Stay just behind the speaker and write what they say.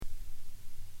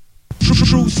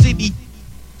city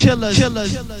killers. Yeah.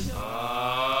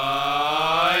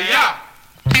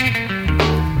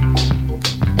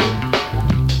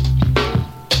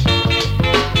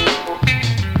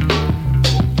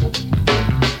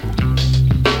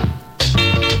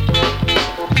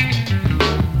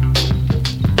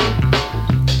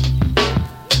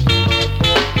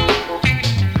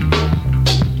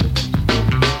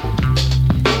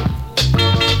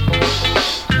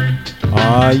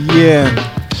 Yeah.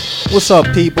 What's up,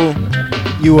 people?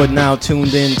 You are now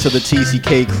tuned in to the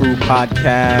TCK Krew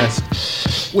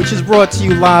podcast, which is brought to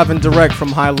you live and direct from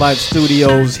High Life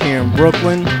Studios here in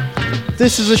Brooklyn.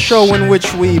 This is a show in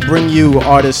which we bring you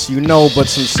artists you know, but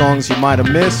some songs you might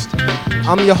have missed.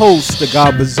 I'm your host, the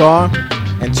guy Bzar,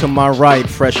 and to my right,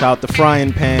 fresh out the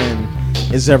frying pan,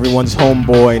 is everyone's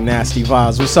homeboy, Nasty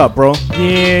Vibes. What's up, bro?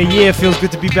 Yeah, feels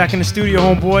good to be back in the studio,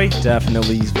 homeboy.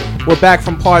 Definitely. We're back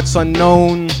from Parts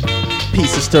Unknown,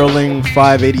 Piece of Sterling,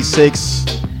 586.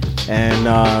 And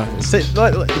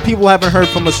the people haven't heard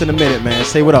from us in a minute, man.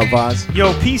 Say what up, Vaz.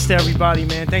 Yo, peace to everybody,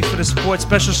 man. Thanks for the support.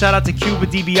 Special shout out to Cuba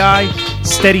Dbi,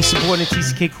 steady supporting the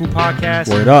TCK Krew podcast.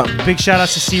 Word up. Big shout out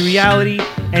to C-Reality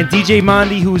and DJ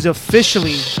Mondee, who is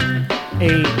officially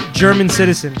a German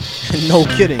citizen. No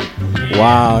kidding.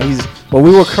 Wow.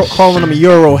 We were calling him a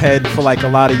Eurohead for like a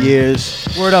lot of years.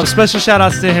 Word up. Special shout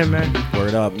outs to him, man.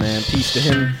 Word up, man. Peace to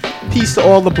him. Peace to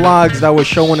all the blogs that were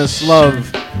showing us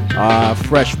love.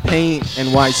 Fresh Paint,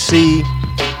 NYC,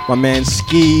 my man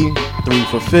Ski, 3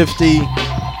 for 50.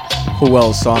 Who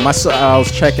else saw him? I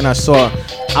was checking, I saw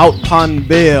Out Pond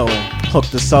Bale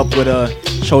hooked us up with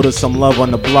showed us some love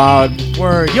on the blog.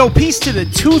 Word. Yo, peace to the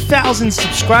 2,000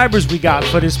 subscribers we got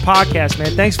for this podcast,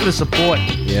 man. Thanks for the support.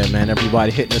 Yeah, man,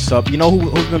 everybody hitting us up. You know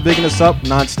who's been bigging us up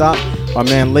nonstop? Our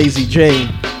man Lazy J.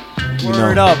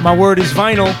 Word up. My word is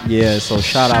vinyl. Yeah, so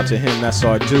shout out to him. That's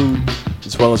our dude.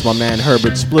 As well as my man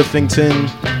Herbert Spliffington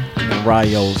and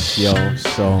Rios, yo.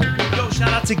 So yo,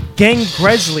 shout out to Gang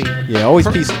Gresley. Yeah, always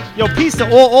peace. Yo, peace to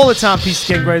all the time. Peace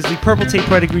to Gang Gresley.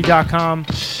 PurpleTapePedigree.com.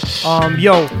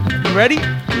 Yo, you ready?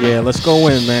 Yeah, let's go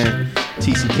in, man.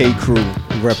 TCK Krew,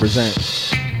 we represent.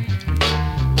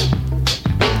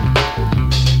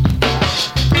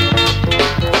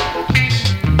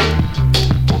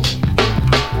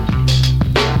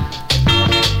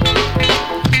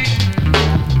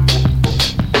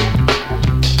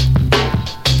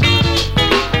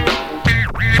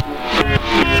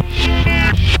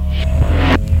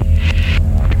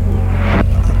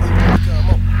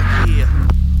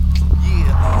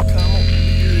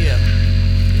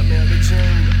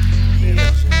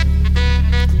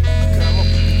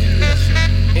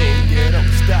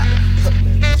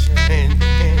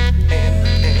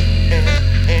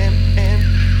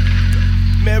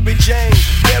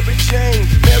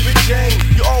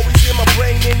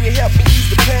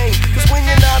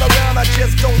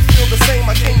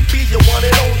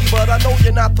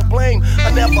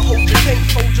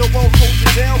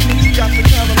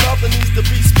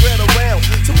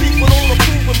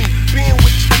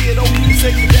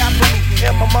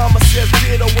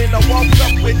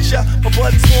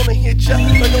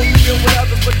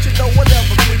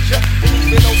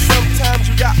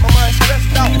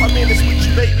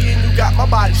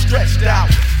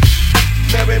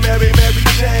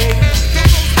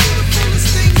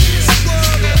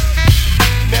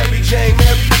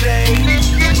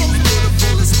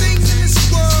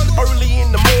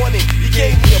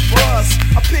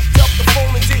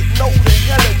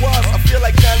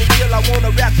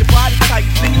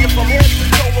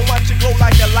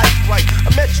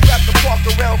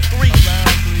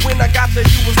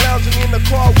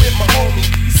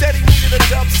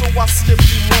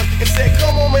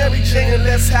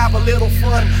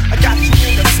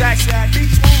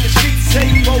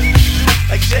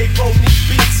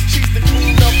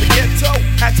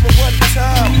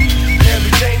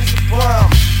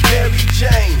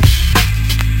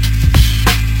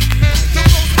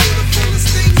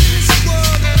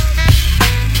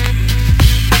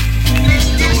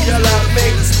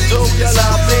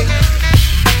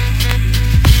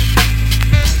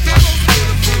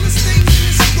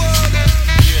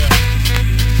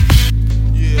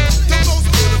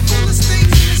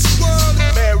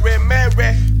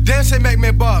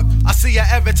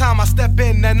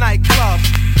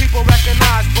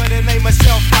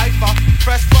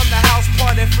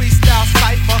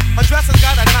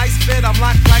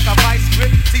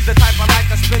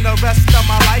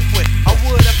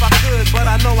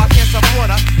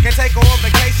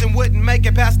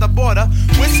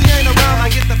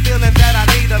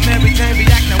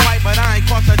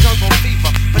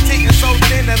 Petite and so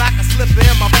thin that I can slip it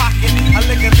in my pocket. I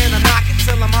lick it in and knock it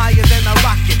till I'm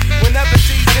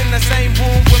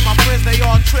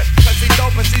trip, cause he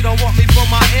dope and she don't want me for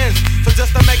my ends. So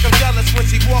just to make him jealous when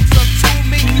she walks up to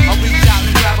me, I reach out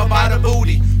and grab her by the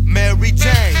booty. Mary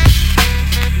Jane.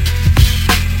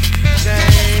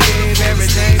 Jane, Mary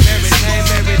Jane, Mary Jane,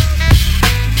 Mary Jane.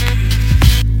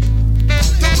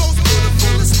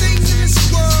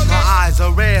 My eyes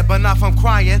are red, but not from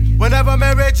crying. Whenever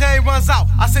Mary Jane runs out,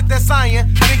 I sit there sighing,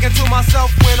 thinking to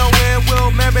myself, when oh when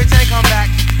will Mary Jane come back?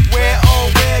 Where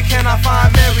oh where can I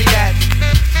find Mary at?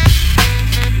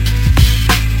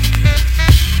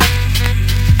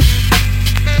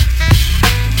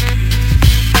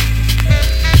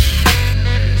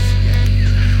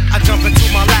 I jump into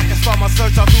my lack and start my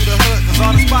search all through the hood, cause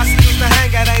all the spots she used to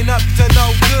hang at ain't up to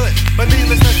no good. But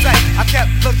needless to say, I kept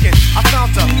looking, I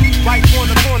found her right on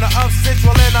the corner of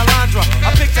Central and Alondra.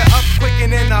 I picked her up quick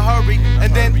and in a hurry,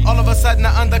 and then all of a sudden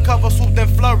an undercover swooped in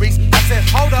flurries. I said,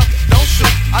 hold up, don't shoot,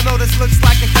 I know this looks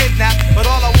like a kidnap, but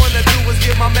all I wanna do is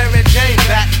get my Mary Jane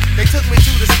back. They took me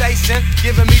to the station,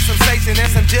 giving me some station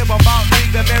and some jib about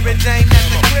leaving Mary Jane at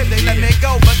the crib. They let me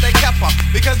go, but they kept her,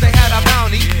 because they had a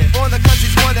bounty on the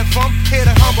country's running from here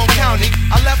to Humboldt County.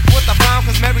 I left with a frown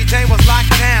cause Mary Jane was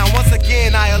locked down. Once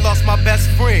again I had lost my best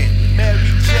friend, Mary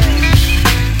Jane.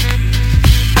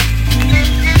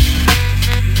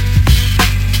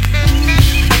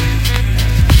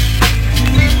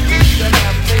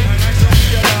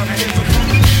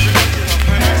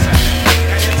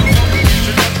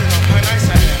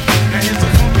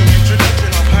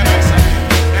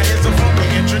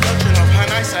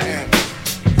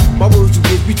 My words are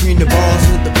rich between the bars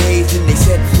with the page, and they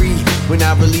set free. When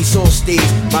I release on stage,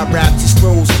 my rap just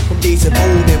grows from days of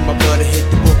old, and my blood hit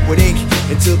the book with ink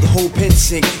until the whole pen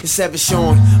sink. It's ever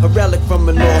shown, a relic from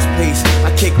a lost place. I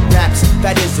kick raps,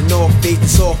 that is the north face, the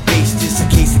soft face, just a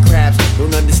case of crabs.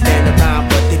 Don't understand the rhyme,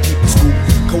 but they keep the scoop.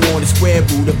 Go on the square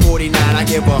root of 49, I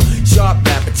give a sharp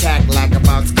rap attack like a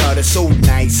box cutter. So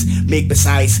nice, make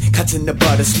precise, cuts in the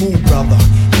butter, smooth brother.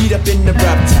 Heat up in the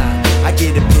rub time. I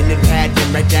get a pen and pad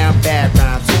and write down bad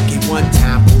rhymes. Okay, one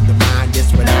time, hold the mind,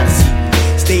 that's what I see.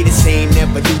 Stay the same,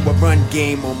 never do a run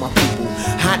game on my people.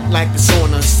 Hot like the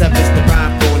sauna, severs the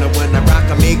rhyme corner. When I rock,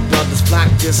 I make brothers flock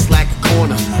just like a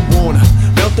corner. Wanna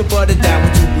melt the butter down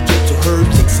with 2 drips of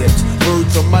herbs and sips.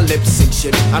 Words on my lips and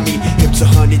shit. I mean, hips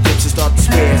 100 dips and start to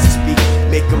swear as I speak.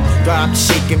 Make them drop,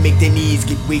 shake and make their knees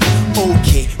get weak.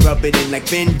 Okay, rub it in like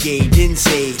Bengay, didn't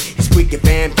say. It's quick and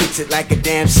bam, kicks it like a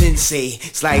damn sensei.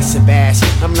 Slice of bash,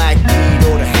 I'm like weed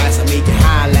or the hash. I make it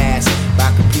high last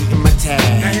by completing my task.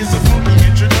 Now here's a funky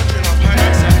introduction of how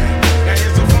nice I am. Now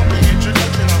here's a funky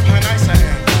introduction of how nice I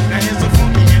am. Now here's a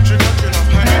funky introduction of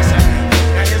how nice I am.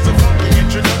 Now here's a funky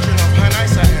introduction of how nice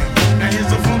I am. Now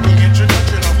here's a funky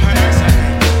introduction of how nice I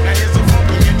am. Now here's a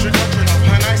funky introduction of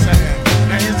how nice I am.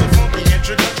 Now here's a funky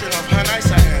introduction of how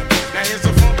nice I am. Now here's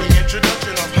a funky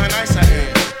introduction of how nice I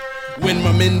am. When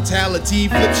my mentality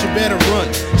flips, you better run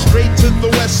straight to the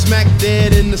west, smack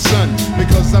dead in the sun.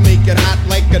 Because I make it hot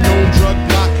like a known drug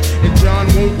block, and John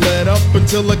won't let up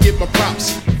until I get my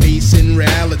props. Facing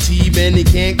reality, man, he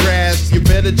can't grasp. You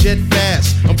better jet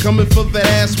fast. I'm coming for that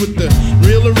ass with the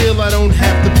real or real. I don't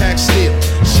have to pack steel.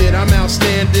 Shit, I'm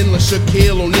outstanding like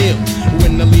Shaquille O'Neal.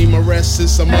 When I leave my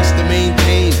restless, I must have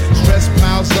maintained. Stress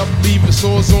piles up, leaving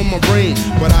sores on my brain.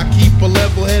 But I keep a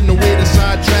level head, no way to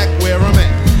sidetrack where I'm at.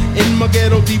 In my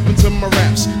ghetto, deep into my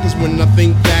raps. Cause when I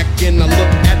think back and I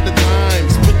look at the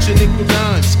times, put your nickel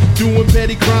dimes, doing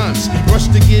petty crimes. Rush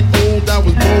to get old, I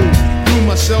was bold. Threw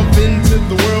myself into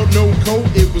the world, no coat,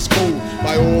 it was cold.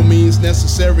 By all means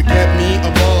necessary, kept me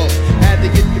above. Had to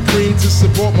get the cream to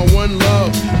support my one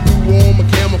love. Through all my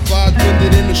camouflage,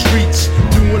 blended in the streets.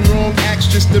 Doing wrong acts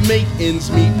just to make ends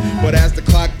meet. But as the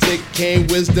clock ticked, came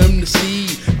wisdom to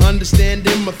see.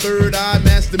 Understanding my third eye,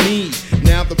 master me.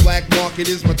 Now the black market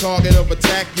is my target of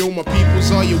attack. Yo, my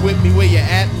peoples, are you with me? Where you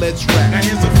at? Let's rap. Now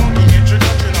here's a funky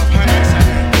introduction of how nice I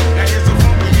am. Now here's a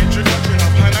funky introduction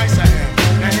of how nice I am.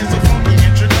 Now here's a funky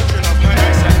introduction of how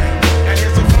nice I am. Now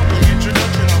here's a funky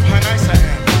introduction of how nice I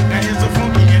am. Now here's a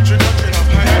funky introduction of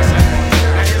how nice I am.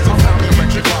 Now here's a funky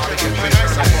introduction of how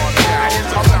nice I am. Now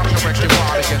here's a funky introduction of how nice I am.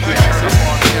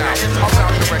 I'm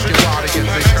about to wreck your body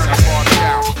against they turn the party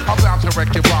out. I'm about to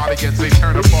wreck your body against they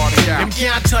turn the party out. Them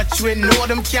can't touch me, no,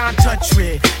 them can't touch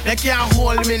me. They can't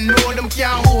hold me, no, them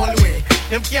can't hold me.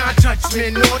 Them can't touch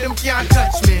me, no, them can't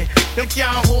touch me. Them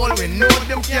can't hold me, no,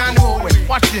 them can't hold me.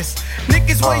 Watch this,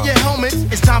 niggas wear your helmets,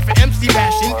 it's time for MC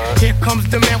bashing. Here comes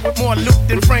the man with more loot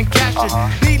than Frank Cashin.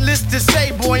 Needless to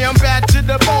say, boy, I'm bad to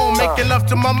the bone. Making love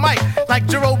to my mic, like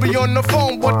Jerobi on the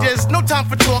phone. But there's no time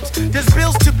for talks, there's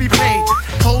bills to be paid,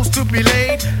 hoes to be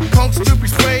laid, punks to be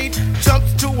sprayed,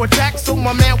 jumps to attack. So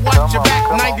my man, watch your back.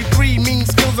 93 mean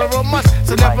skills are a must,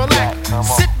 so never lack.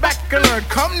 Sit back and learn.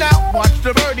 Come now, watch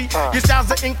the birdie. Your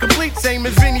styles are incomplete, same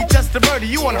as Vinny, just a birdie.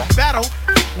 You wanna battle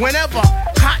whenever?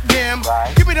 Hot damn.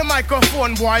 Give me the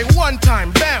microphone, boy. One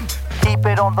time, bam. Keep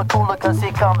it on the cooler, cause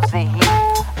here comes the heat.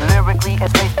 Lyrically,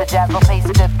 it's pace the jazz, will pace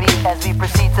the beat. As we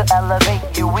proceed to elevate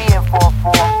you, we in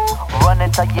 4-4. Run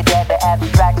and tell your dad to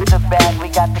abstract the bag. We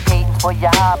got the cadence for your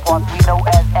high parts, we know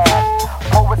as ass.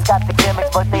 Poets got the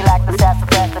gimmicks, but they lack the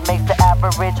sassafras that makes the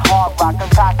average hard rock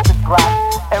concoct the grok.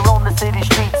 And roam the city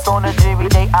streets on a dreary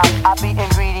day. I be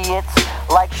ingredients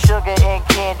like sugar and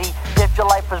candy. If your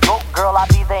life is broke, girl, I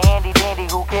be the handy dandy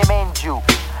who can mend you.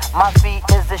 My feet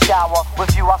is the shower.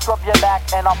 With you, I'll scrub your back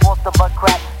and I'll force the butt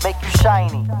crack, make you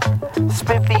shiny.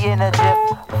 Spiffy in a jiff,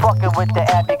 fucking with the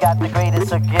app, you got the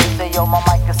greatest of gifts. Say yo, my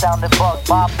mic is sounding bug.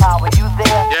 Bob Power, you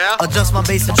there? Yeah. Adjust my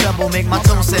bass and treble, make my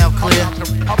tone sound clear.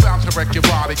 I'm bound to wreck your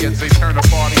body as they turn the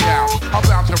party out. I'm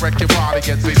bound to wreck your body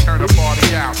as they turn the party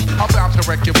out. I'm bound to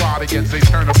wreck your body as they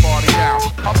turn the party out.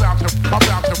 I'm bound to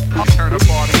turn the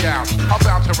party out. I'm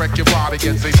bound to wreck your body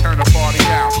as they turn the party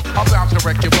out. I'm bound to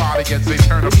wreck your body as they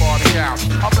turn the party out.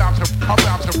 I'm bound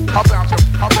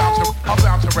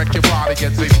to wreck your body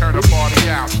as they turn the party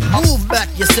out. Move back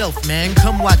yourself, man.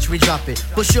 Come watch me drop it.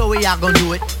 For sure we are gonna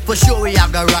do it. For sure we are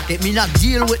gonna rock it. Me not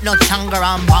deal with no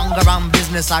changaram, bangaram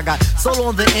business. I got soul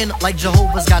on the end like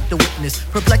Jehovah's got the witness.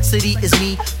 Perplexity is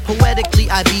me.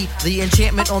 Poetically I be the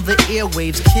enchantment on the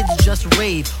airwaves. Kids just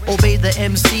rave. Obey the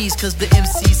MCs cause the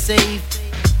MCs save.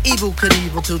 Evil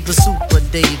Knievel to the Super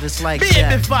Dave, it's like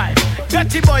that. BB5,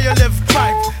 Gutty boy, you live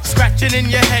tribe. Scratching in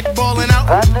your head, balling out.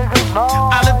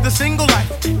 I live the single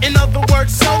life, in other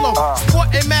words, solo.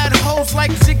 Sporting mad hoes like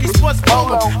Ziggy Sports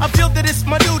Polo. I feel that it's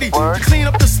my duty to clean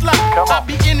up the slop. I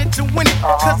be in it to win it,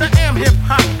 cause I am hip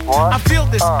hop. I feel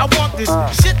this, I want this,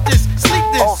 shit this, sleep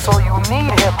this. Oh, so you need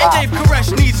hip hop. And Dave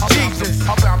Koresh needs Jesus.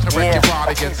 I'm bound to wreck your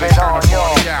body as they turn the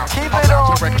party out. I'm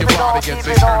bound to wreck your body as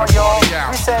they turn the party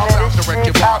out. I'm bound to wreck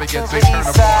your body as they turn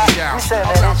the party out.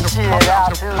 I'm bound to turn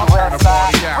the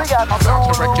party out. I'm bound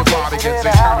to wreck your body as they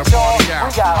turn the party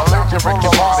out. I'm bound to wreck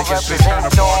your body as they turn the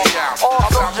party out. I'm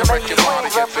bound to wreck your body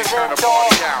as they turn the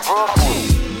party out.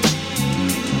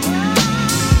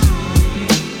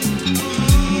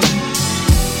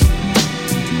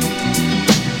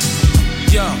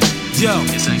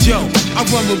 Yo, I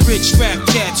run with rich rap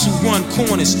cats who run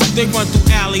corners. They run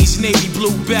through alleys, navy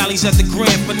blue valleys at the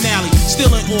grand finale.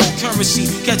 Still in all currency,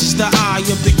 catches the eye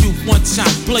of the youth. One time,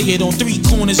 play it on 3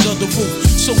 corners of the roof.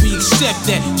 So we accept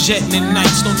that, jetting at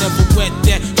nights, don't ever wet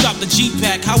that. Drop the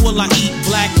G-Pack, how will I eat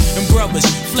black? And brothers,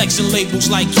 flexing labels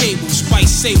like cables,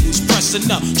 spice sables, pressing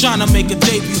up, trying to make a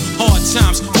debut. Hard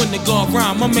times, when the guard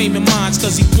rhyme, I'm aiming mines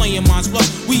cause he playing mines. Plus,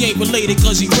 we ain't related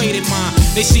cause he rated mine.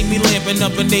 They see me lamping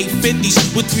up in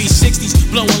 850s with 360s,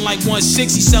 blowing like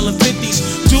 160, selling 50s.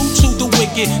 Due to the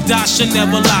wicked, die should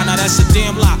never lie. Now that's a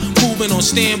damn lie. Moving on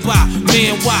standby,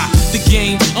 man, why? The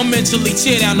game, I'm mentally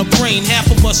tear down the brain. Half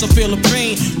of us will feel the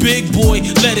pain. Big boy,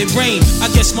 let it rain.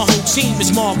 I guess my whole team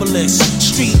is marvelous.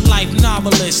 Street life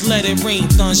novelist, let it rain,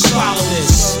 done swallow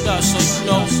this. So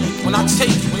you know, when I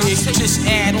take it, just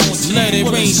add on to let it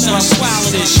rain, son,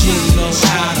 swallow this. You know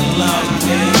how to love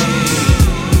me.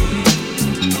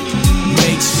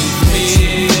 Makes me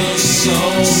feel so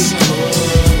good.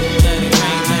 Let it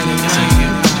rain, let it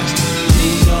rain.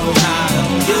 You know how to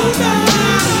love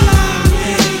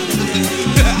me.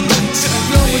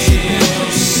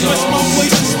 Feel so my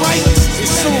voice is right.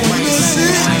 It's on, you know what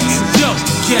I'm saying? Yo,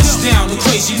 guest down, the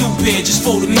crazy new pair just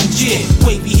for the new year.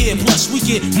 Wavy here, plus we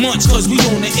get months cause we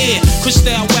on the air.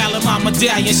 Crystal Wallin, my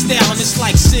medallion style, and it's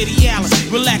like City Allen.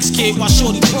 Relax, kid, while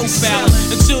shorty profiling.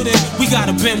 Until then, we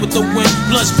gotta bend with the wind.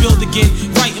 Plus build again,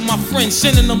 writing my friends,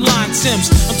 sending them line Tims.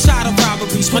 I'm tired of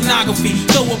robberies, pornography.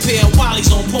 Throw a pair of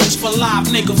Wallies on post for live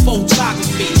nigga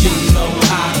photography. You know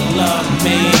how to love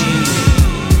me.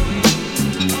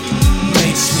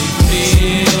 Makes me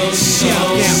feel so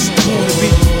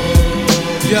good.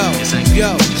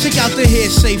 Yo, check out the hair,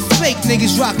 say fake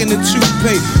niggas rocking the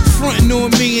toupee. Frontin'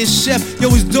 on me and Chef, yo,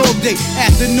 it's dog day.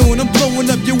 Afternoon, I'm blowing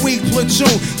up your weak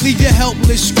platoon. Leave you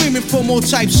helpless, screaming for more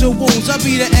types of wounds. I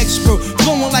be the expert,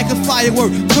 blowing like a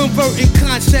firework. Converting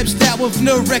concepts that with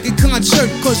no record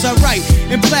concert. Cause I write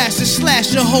and blast and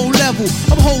slash your whole level.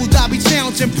 I'm whole Dobby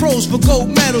Towns and pros for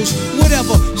gold medals.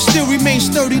 Whatever, still remain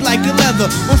sturdy like a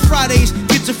leather. On Fridays,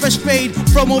 get a fresh fade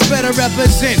from or better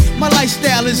represent. My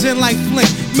lifestyle is in like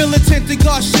Flint. Militant, the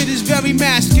God shit is very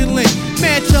masculine.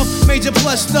 Man tough, major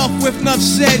plus stuff with enough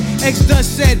said. X does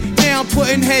said, now I'm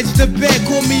putting heads to bed.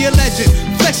 Call me a legend,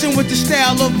 flexing with the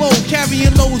style of old.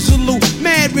 Carrying loads of loot,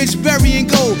 mad rich, burying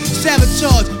gold.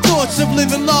 sabotage. Thoughts of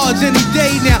living large any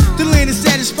day now. The land is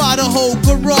satisfied the whole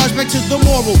garage. Back to the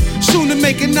moral. Soon to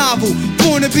make a novel.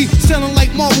 Born to be selling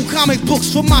like Marvel comic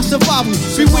books for my survival.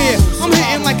 Beware, I'm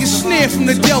hitting like a snare from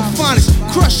the Delphonics.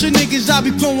 Crushing niggas, I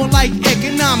be blowing like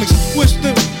economics. What's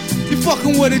the... You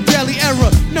fucking with a deadly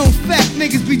error. No fact,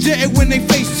 niggas be jetting when they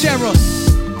face terror.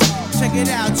 Check it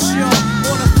out, yo.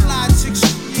 All the fly chicks,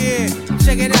 yeah.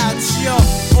 Check it out, yo.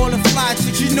 All the fly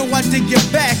chicks, you know I dig your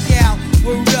back out.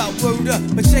 Word up,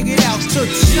 but check it out, to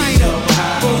China.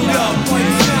 Word up, one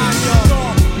time, yo.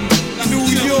 New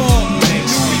York,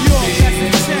 that's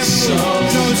the temple. You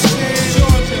know what I'm saying?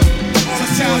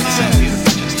 Georgia,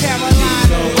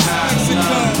 Carolina,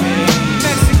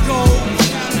 Mexico,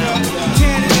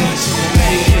 Canada,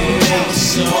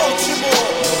 Baltimore.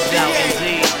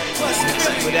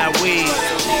 Without weed,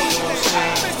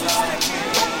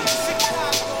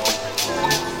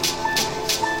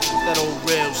 that old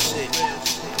real shit.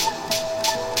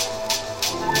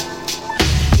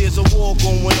 There's a war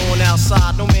going on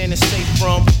outside, no man is safe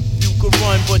from. You could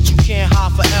run, but you can't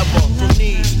hide forever from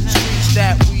these streets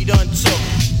that we done took.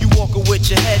 You walking with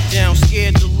your head down,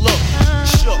 scared to look.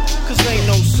 Shook, cause ain't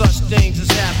no such things as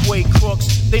halfway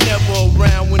crooks. They never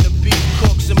around when the beef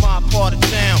cooks in my part of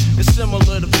town. It's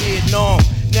similar to Vietnam.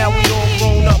 Now we all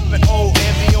grown up and old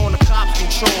and be on the cops'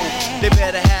 control. They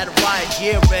better have the riot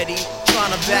gear ready,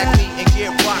 trying to back me and get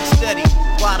rock steady.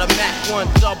 By the Mac 1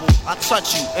 double, I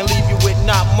touch you and leave you with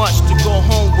not much to go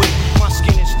home with. My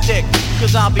skin is thick,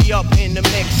 cause I'll be up in the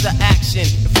mix of action.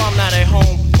 If I'm not at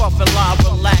home, puffin' live,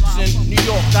 relaxing. New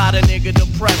York got a nigga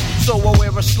depressed, so I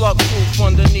wear a slug proof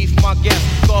underneath my guest.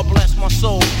 God bless my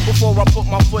soul, before I put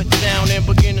my foot down and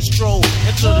begin to stroll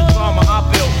into the drama I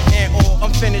built. And all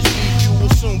unfinished beef, you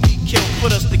will soon be killed.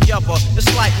 Put us together,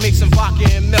 it's like mixing vodka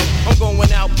and milk. I'm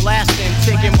going out blasting,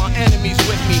 taking my enemies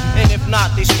with me. And if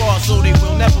not, they scar so they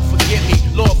will never forget me.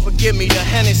 Lord forgive me, the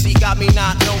Hennessy got me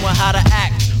not knowing how to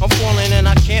act. I'm falling and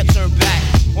I can't turn back.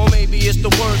 Or maybe it's the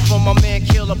words from my man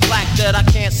Killer Black that I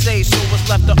can't say, so it's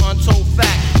left an untold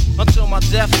fact. Until my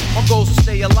death, my goals to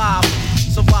stay alive.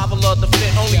 Survival of the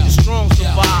fit, only the strong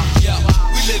survive.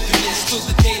 We live in this till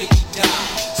the day that we die.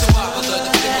 Survival of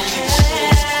the fit, only the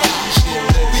strong survive.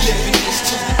 We live in this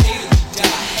till the day that we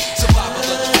die. Survival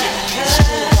of the fit, only the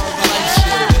strong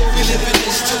survive. We live in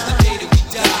this till the day that we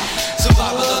die.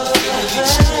 Survival of the fit, only the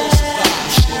strong survive.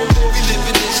 We live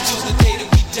in this till the day that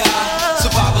we die.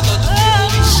 Survival of the fit,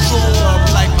 only the strong.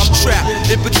 Like I'm trapped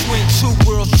in between two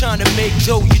worlds trying to make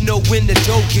dough. You know when the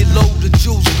dough get low, the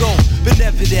jewels go. But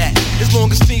never that. As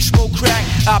long as things smoke crack,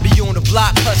 I'll be on the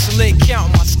block hustling,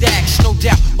 counting my stacks. No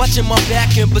doubt, watching my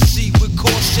back and proceed with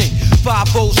caution.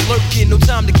 5-0s lurking, no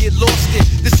time to get lost in.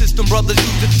 The system brothers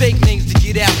use the fake names to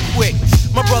get out quick.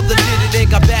 My brother did it and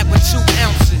got back with 2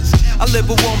 ounces. I live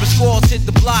with warm squalls, hit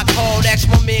the block hard. Ask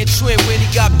my man Twin when he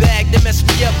got bagged, they messed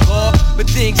me up hard. But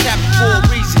things happen for a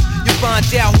reason. You find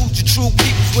out who's your true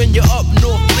peoples when you're up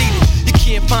north bleeding. You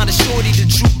can't find a shorty to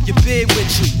troop your bed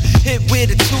with you. Hit with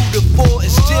a 2 to 4,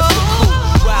 it's difficult.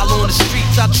 While on the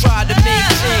streets, I try to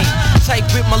maintain. Tight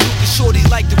with my Lucas shorties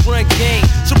like to run game.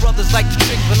 Some brothers like to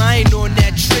trick, but I ain't on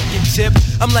that trickin' tip.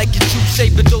 I'm like your true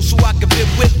saver though, so I can fit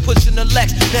with pushing the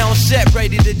Lex. Now I'm set,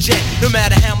 ready to jet. No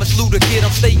matter how much loot I get, I'm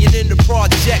staying in the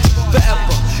projects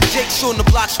forever. Jake's on the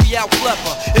blocks, we out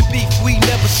clever. In beef, we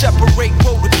never separate,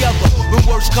 roll together. When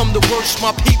worse come to worse,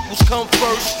 my peoples come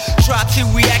first. Try to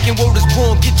react and word is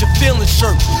born, get your feelings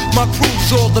hurt. My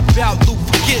crew's all about loot,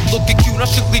 forget looking cute. I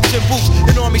should leave 10 boots,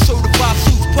 an army certified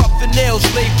suits, puffin' nails,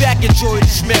 lay back, enjoy the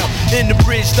smell. In the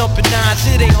bridge, dumping 9s,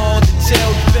 it ain't hard to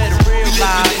tell. You better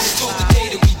realize.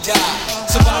 We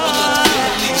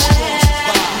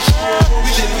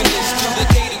live in this till the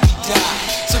day that we die.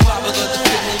 Survival of the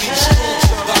fit, only the strong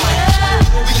survive.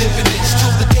 We live in this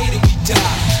till the day that we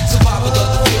die. Survival of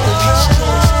the fit, only the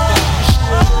strong survive.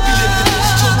 We live in this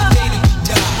till the day that we die. Survival of the fit, only the strong survive. We live in this till the day that we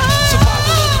die.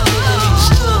 Survival of the fit, only the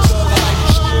strong survive.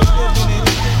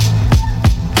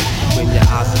 When your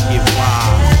eyes get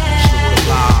wild, look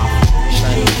alive,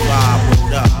 95,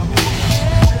 what up?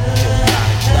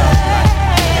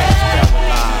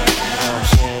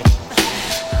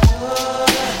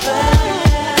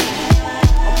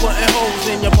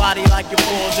 In your body like your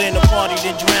balls in a party,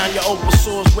 then drown your open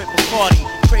sores with Bacardi.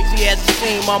 Crazy as it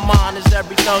seems, my mind is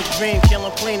every thug's dream.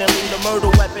 Killing clean and leave a murder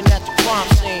weapon at your crime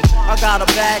scene. I got a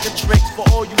bag of tricks for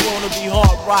all you wanna be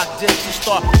hard rock dicks and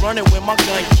start running with my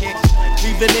gun kicks.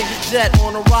 Leaving niggas dead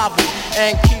on arrival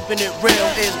and keeping it real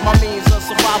is my means of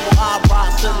survival. I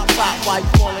rise to the top while you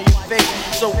falling your face.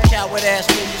 So coward ass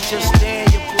niggas just stay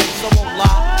in your place, I won't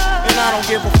lie. And I don't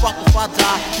give a fuck if I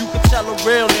die. You can tell a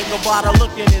real nigga by the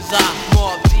look in his eye.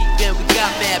 More deep than we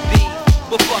got bad beat.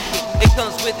 but fuck it, it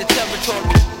comes with the territory.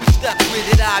 Stuck with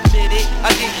it, I admit it.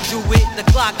 I didn't do it, the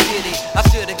clock did it. I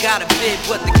should've got a bid,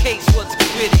 but the case was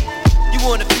acquitted. You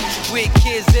want a future with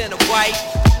kids and a wife?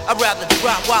 I'd rather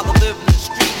drop while I live in the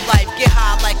street life. Get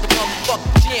high like a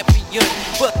motherfucking champion.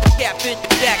 But the cap in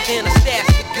your back, then I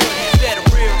stash the gun. You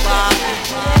better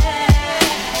realize.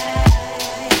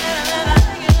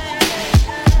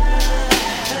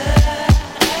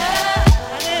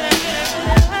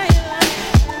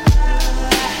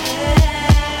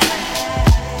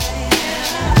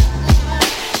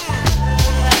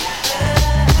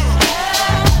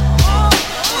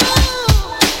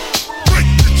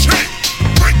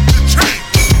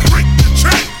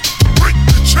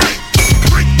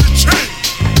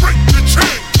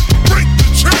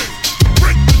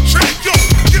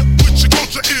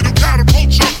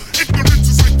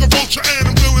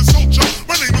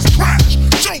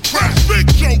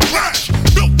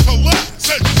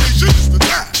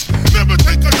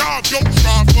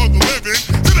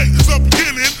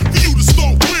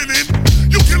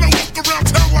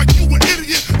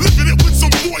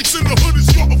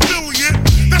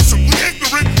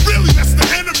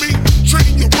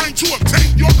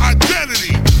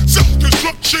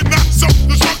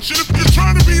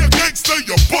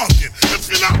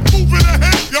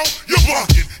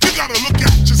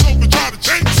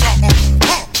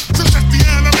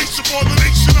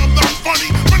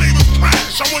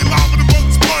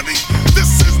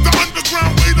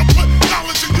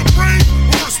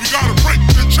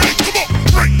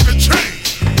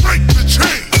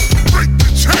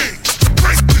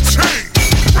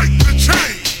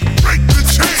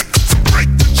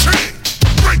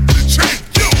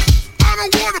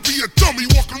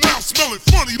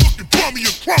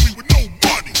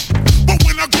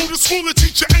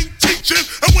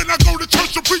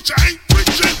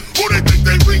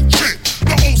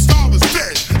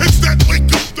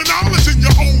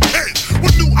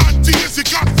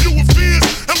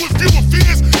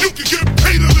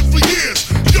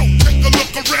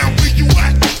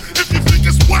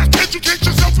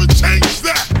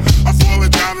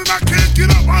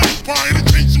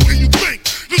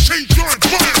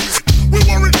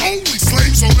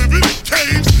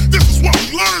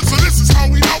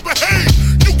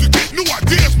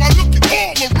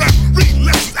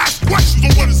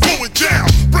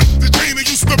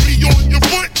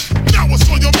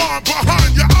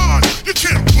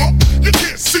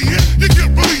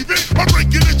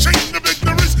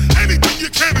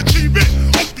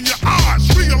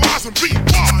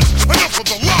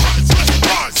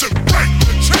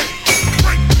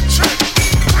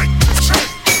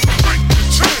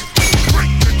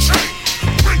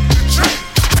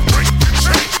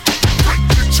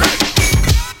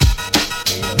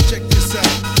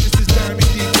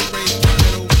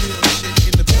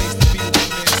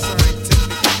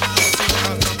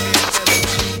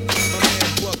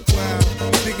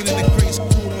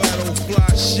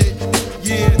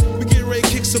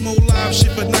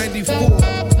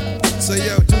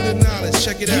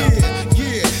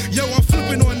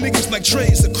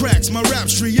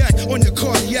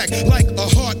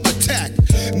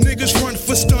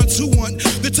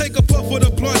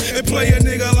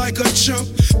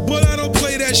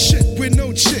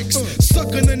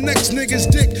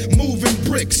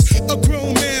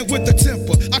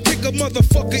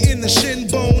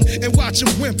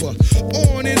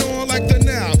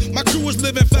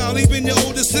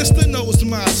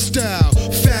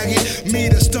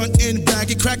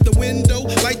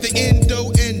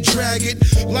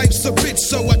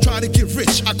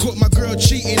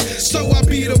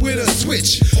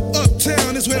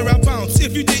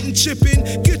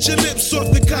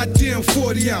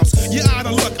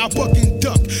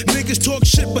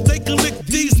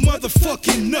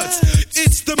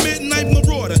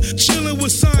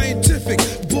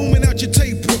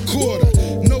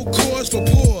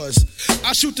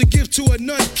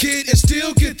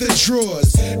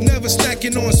 Never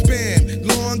stacking on spam.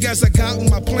 Long as I got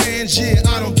my plans, yeah,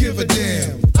 I don't give a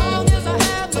damn. Long as I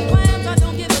have the plans, I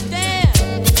don't give a damn.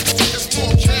 There's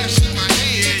more cash in my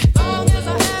head. Long as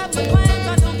I have the plans,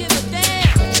 I don't give a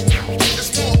damn.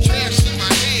 There's more cash in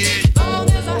my head. Long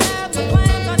as I have the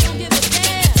plans, I don't give a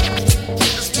damn.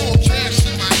 There's more cash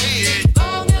in my head.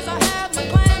 Long as I have the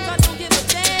plans, I don't give a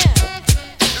damn.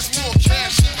 There's more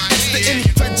cash in my head. It's the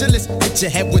incredulous. Hit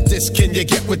your head with this, can you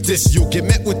get with this? You'll get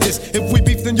met with this. If we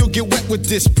beef, then you'll get wet with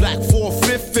this. Black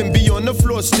 4/5 and be on the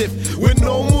floor stiff. With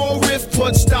no more riff,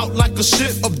 punched out like a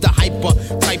shit of the hyper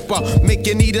typer. Make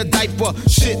you need a diaper.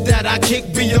 Shit that I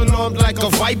kick be alarmed like a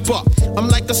viper. I'm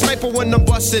like a sniper when I'm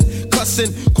bustin',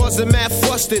 cussin', causing mad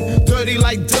fustin', dirty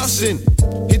like dustin'.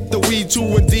 Hit the weed 2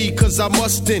 and D cause I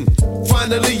mustin'.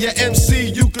 Finally your MC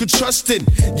you could trust in.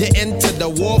 You enter the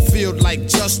warfield like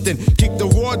Justin. Kick the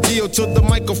raw deal till the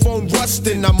microphone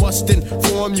rustin'. I must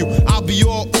inform you, I'll be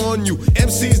all on you.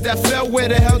 MCs that fell, where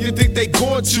the hell you think they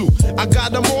going to? I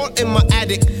got them all in my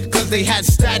attic cause they had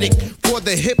static. For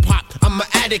the hip hop, I'm an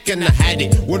addict and I had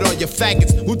it. With all your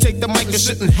faggots who take the mic and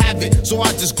shouldn't have it. So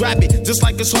I just grab it, just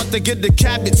like it's hard to get the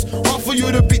cabbage. Hard for you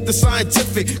to beat the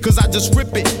scientific, cause I just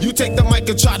rip it. You take the mic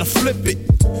and try to flip it.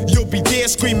 You'll be there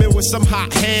screaming with some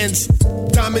hot hands.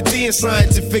 Diamond D and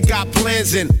Scientific got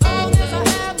plans and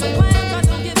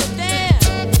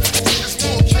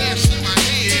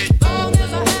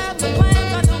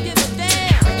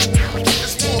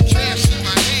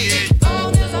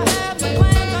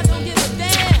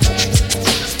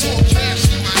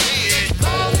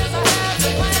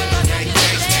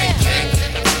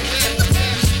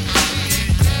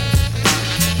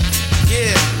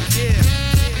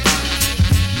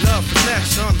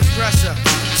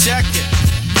check it.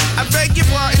 I beg your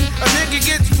pardon, a nigga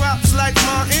gets props like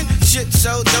Martin. Shit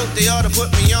so dope, they ought to put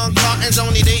me on cartons.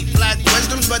 Only they black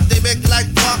wisdoms, but they big like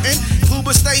Martin.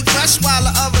 Cuba stay fresh while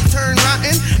the other turn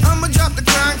rotten. I'ma drop the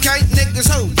grind kite, niggas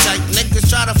hold tight. Niggas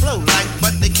try to flow like,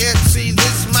 but they can't see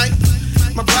this mic.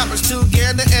 My proper's too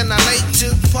gathered and I late to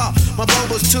pop. My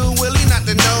bobo's too willy not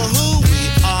to know who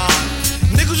we are.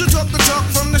 Niggas who talk the talk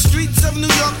from the streets of New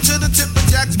York to the tip of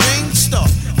Jack's Bean Star.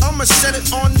 I'ma set it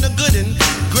on the goodin'.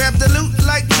 Grab the loot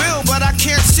like Bill, but I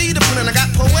can't see the puddin'. I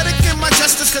got poetic in my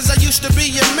justice cause I used to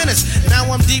be a menace. Now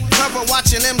I'm deep cover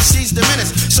watching MCs diminish.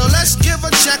 So let's give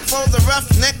a check for the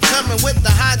roughneck coming with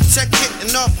the high tech,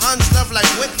 hitting off Huns love like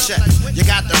whip check. You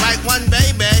got the right one,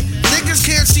 baby. Niggas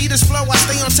can't see this flow, I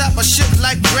stay on top of shit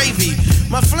like gravy.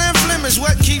 My flim flim is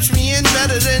what keeps me in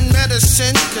better than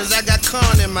medicine, cause I got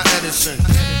corn in my Edison.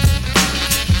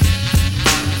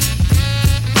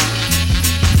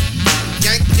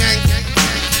 Gang, gang, gang, gang.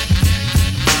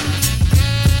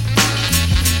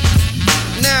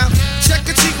 Now, check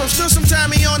the chief, I'm still some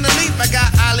Tommy on the leaf. I got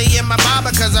Ali in my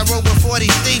barber cause I rode with 40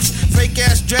 thieves. Fake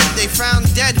ass dread, they found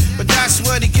dead. But that's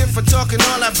what he get for talking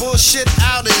all that bullshit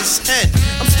out of his head.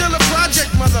 I'm still a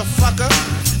project, motherfucker.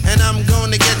 And I'm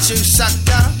gonna get you sucked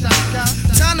up.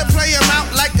 Time to play him out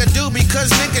like a doobie.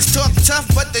 Cause niggas talk tough,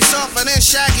 but they softer than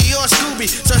Shaggy or Scooby.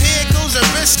 So here goes a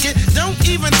biscuit. Don't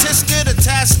even tisk it or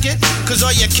task it. Cause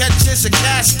all you catch is a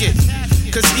casket.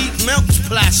 Cause heat melts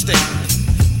plastic.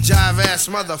 Jive ass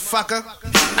motherfucker.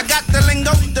 I got the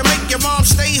lingo to make your mom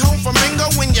stay home from bingo.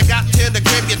 When you got to the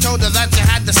crib, you told her that you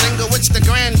had the single. It's the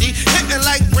Grandy. Hitting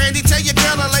like Brandy. Tell your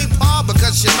girl to lay paw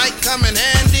because she might come in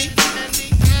handy.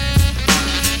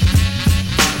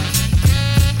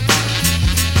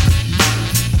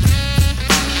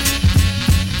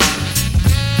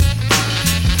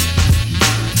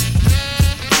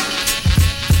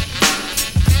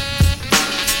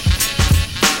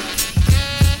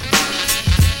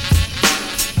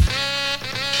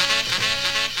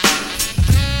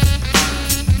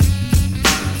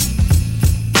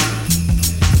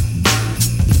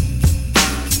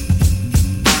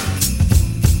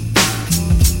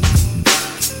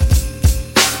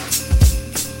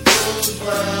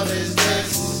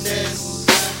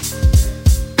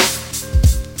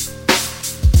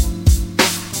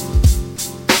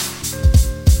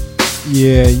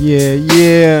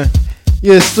 Yeah.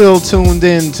 You're still tuned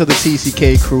in to the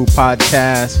TCK Krew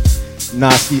podcast.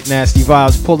 Nasty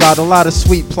Vibes pulled out a lot of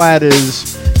sweet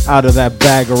platters out of that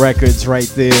bag of records right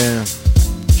there.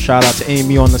 Shout out to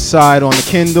Amy on the side on the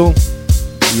Kindle.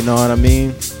 You know what I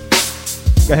mean?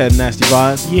 Go ahead, Nasty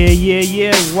Vibes.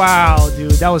 Yeah. Wow,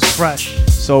 dude, that was fresh.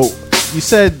 So you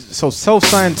said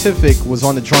Scientific was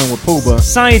on the joint with Puba.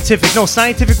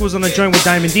 Scientific was on the joint with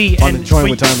Diamond D. On the joint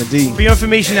with Diamond D. For your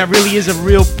information, that really is a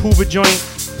real Puba joint.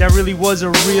 That really was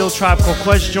a real Tribe Called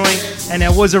Quest joint, and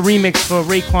that was a remix for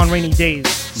Raekwon Rainy Days.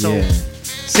 So yeah.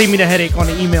 Save me the headache on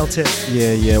the email tip.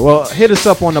 Yeah. Well, hit us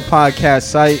up on the podcast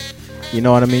site. You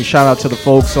know what I mean? Shout out to the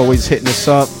folks always hitting us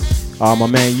up. My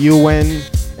man Ewan,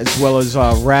 as well as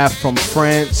Raph from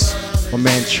France. My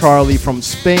man Charlie from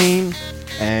Spain.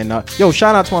 And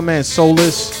shout out to my man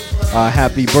Solus.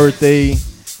 Happy birthday.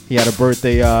 He had a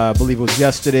birthday, I believe it was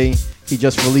yesterday. He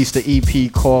just released an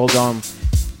EP called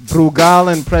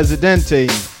Brugal and Presidente,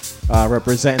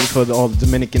 representing for all the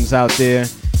Dominicans out there.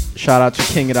 Shout out to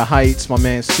King of the Heights, my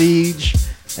man Siege.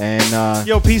 And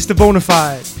peace to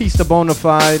Bonafide. Peace to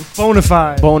Bonafide.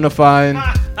 Bonafide.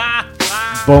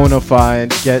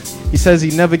 Bonafide. He says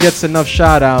he never gets enough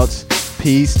shout outs.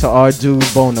 Peace to our dude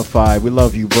Bonafide. We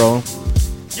love you, bro.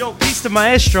 Yo, peace to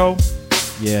Maestro.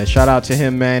 Yeah, shout out to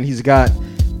him, man. He's got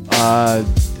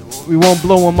we won't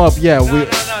blow him up. Yeah,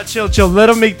 no, chill. Let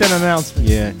him make that announcement.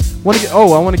 Yeah. I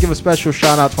want to give a special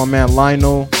shout out to my man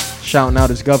Lionel, shouting out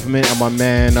his government, and my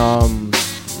man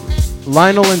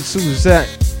Lionel and Suzette.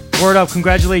 Word up,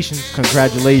 congratulations.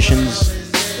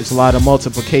 There's a lot of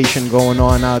multiplication going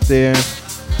on out there.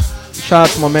 Shout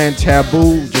out to my man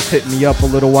Taboo, just hit me up a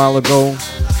little while ago.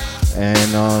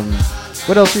 And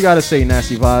what else you gotta say,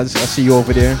 Nasty Vaz? I see you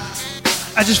over there.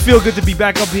 I just feel good to be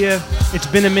back up here. It's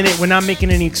been a minute. We're not making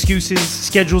any excuses.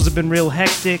 Schedules have been real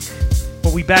hectic.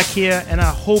 But we back here, and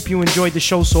I hope you enjoyed the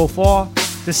show so far.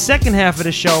 The second half of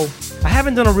the show, I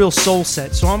haven't done a real soul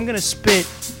set, so I'm going to spit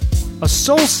a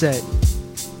soul set.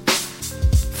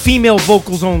 Female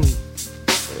vocals only.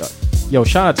 Yo,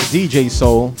 shout out to DJ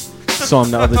Soul. Saw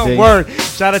him the other day. Word.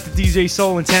 Shout out to DJ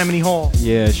Soul in Tammany Hall.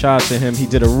 Yeah, shout out to him. He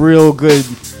did a real good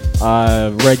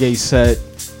reggae set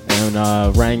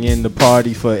and rang in the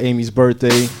party for Amy's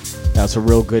birthday. That's a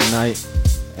real good night.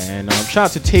 And shout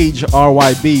out to Tage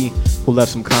RYB, who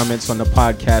left some comments on the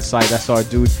podcast site. That's our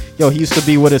dude. Yo, he used to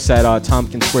be with us at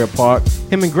Tompkins Square Park.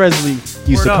 Him and Gresley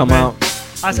used to come man. out.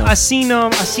 I seen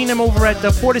him over at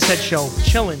the Portishead show,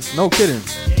 chilling. No kidding.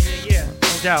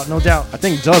 Yeah. No doubt. I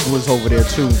think Doug was over there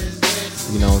too.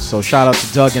 So shout out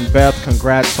to Doug and Beth.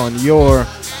 Congrats on your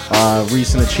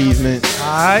recent achievement.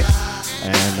 All right.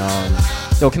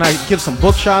 And can I give some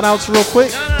book shout outs real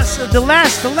quick? No, so the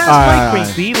last mic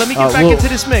break, B. Let me get back into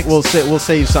this mix. We'll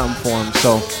save something for him.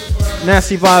 So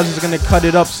Nasty Vibes is gonna cut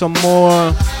it up some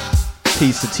more.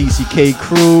 Peace to TCK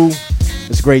Krew.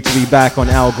 It's great to be back on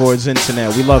Al Gore's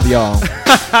internet. We love y'all.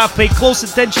 Pay close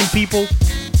attention, people.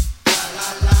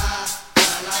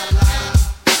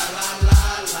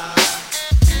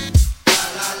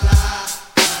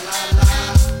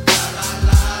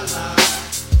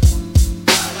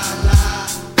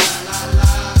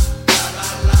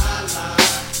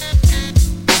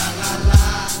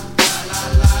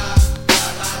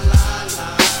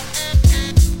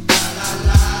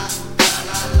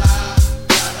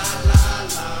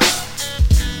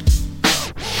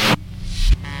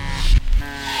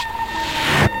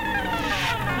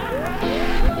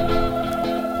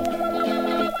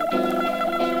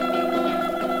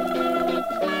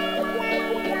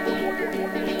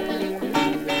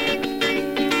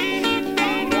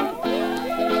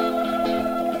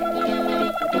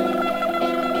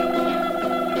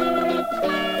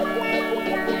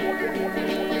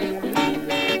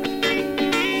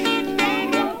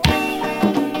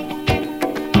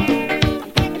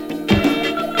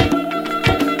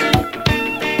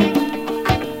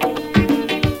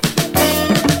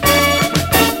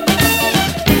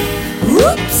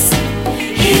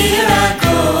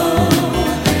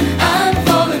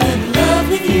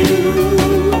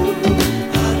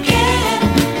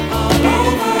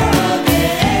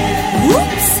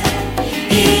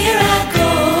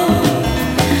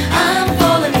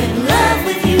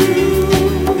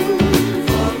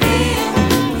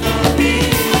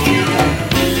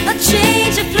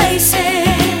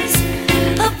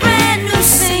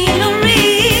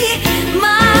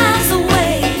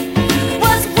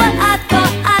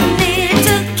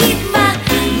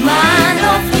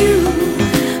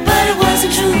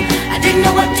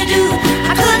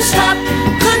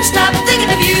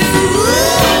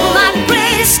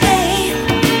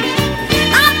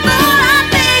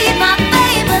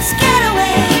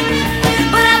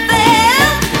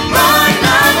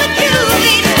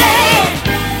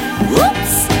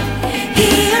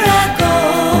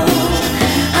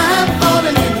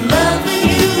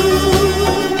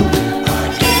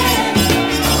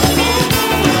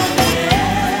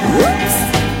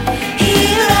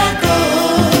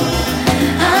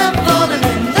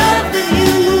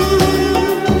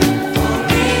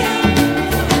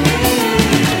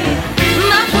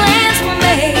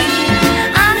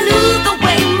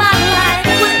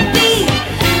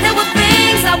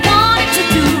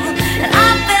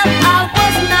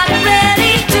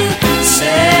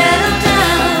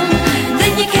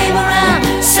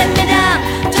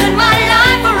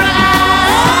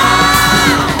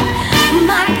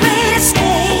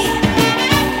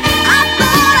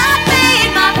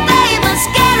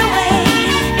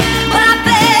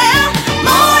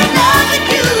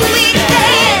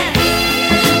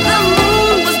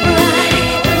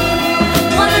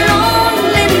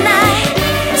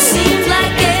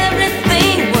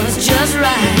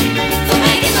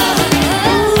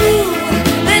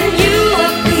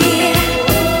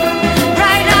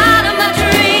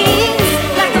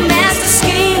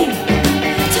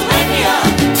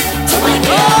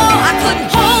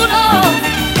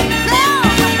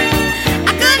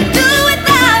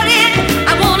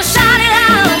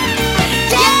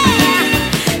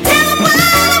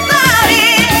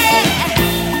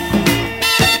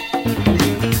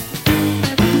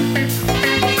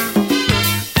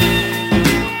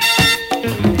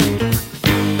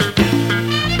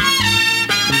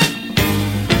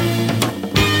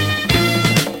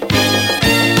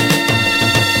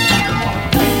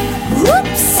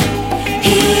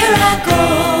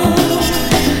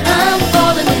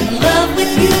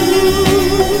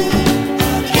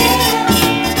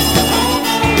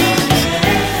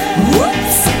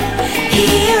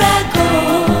 Here I go.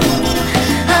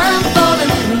 I'm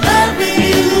falling in love with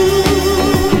you.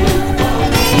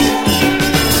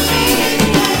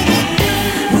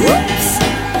 Whoops.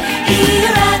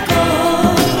 Here I go.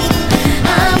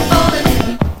 I'm falling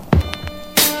in.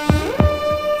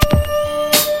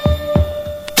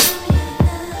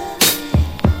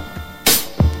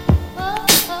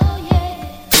 Oh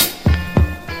yeah.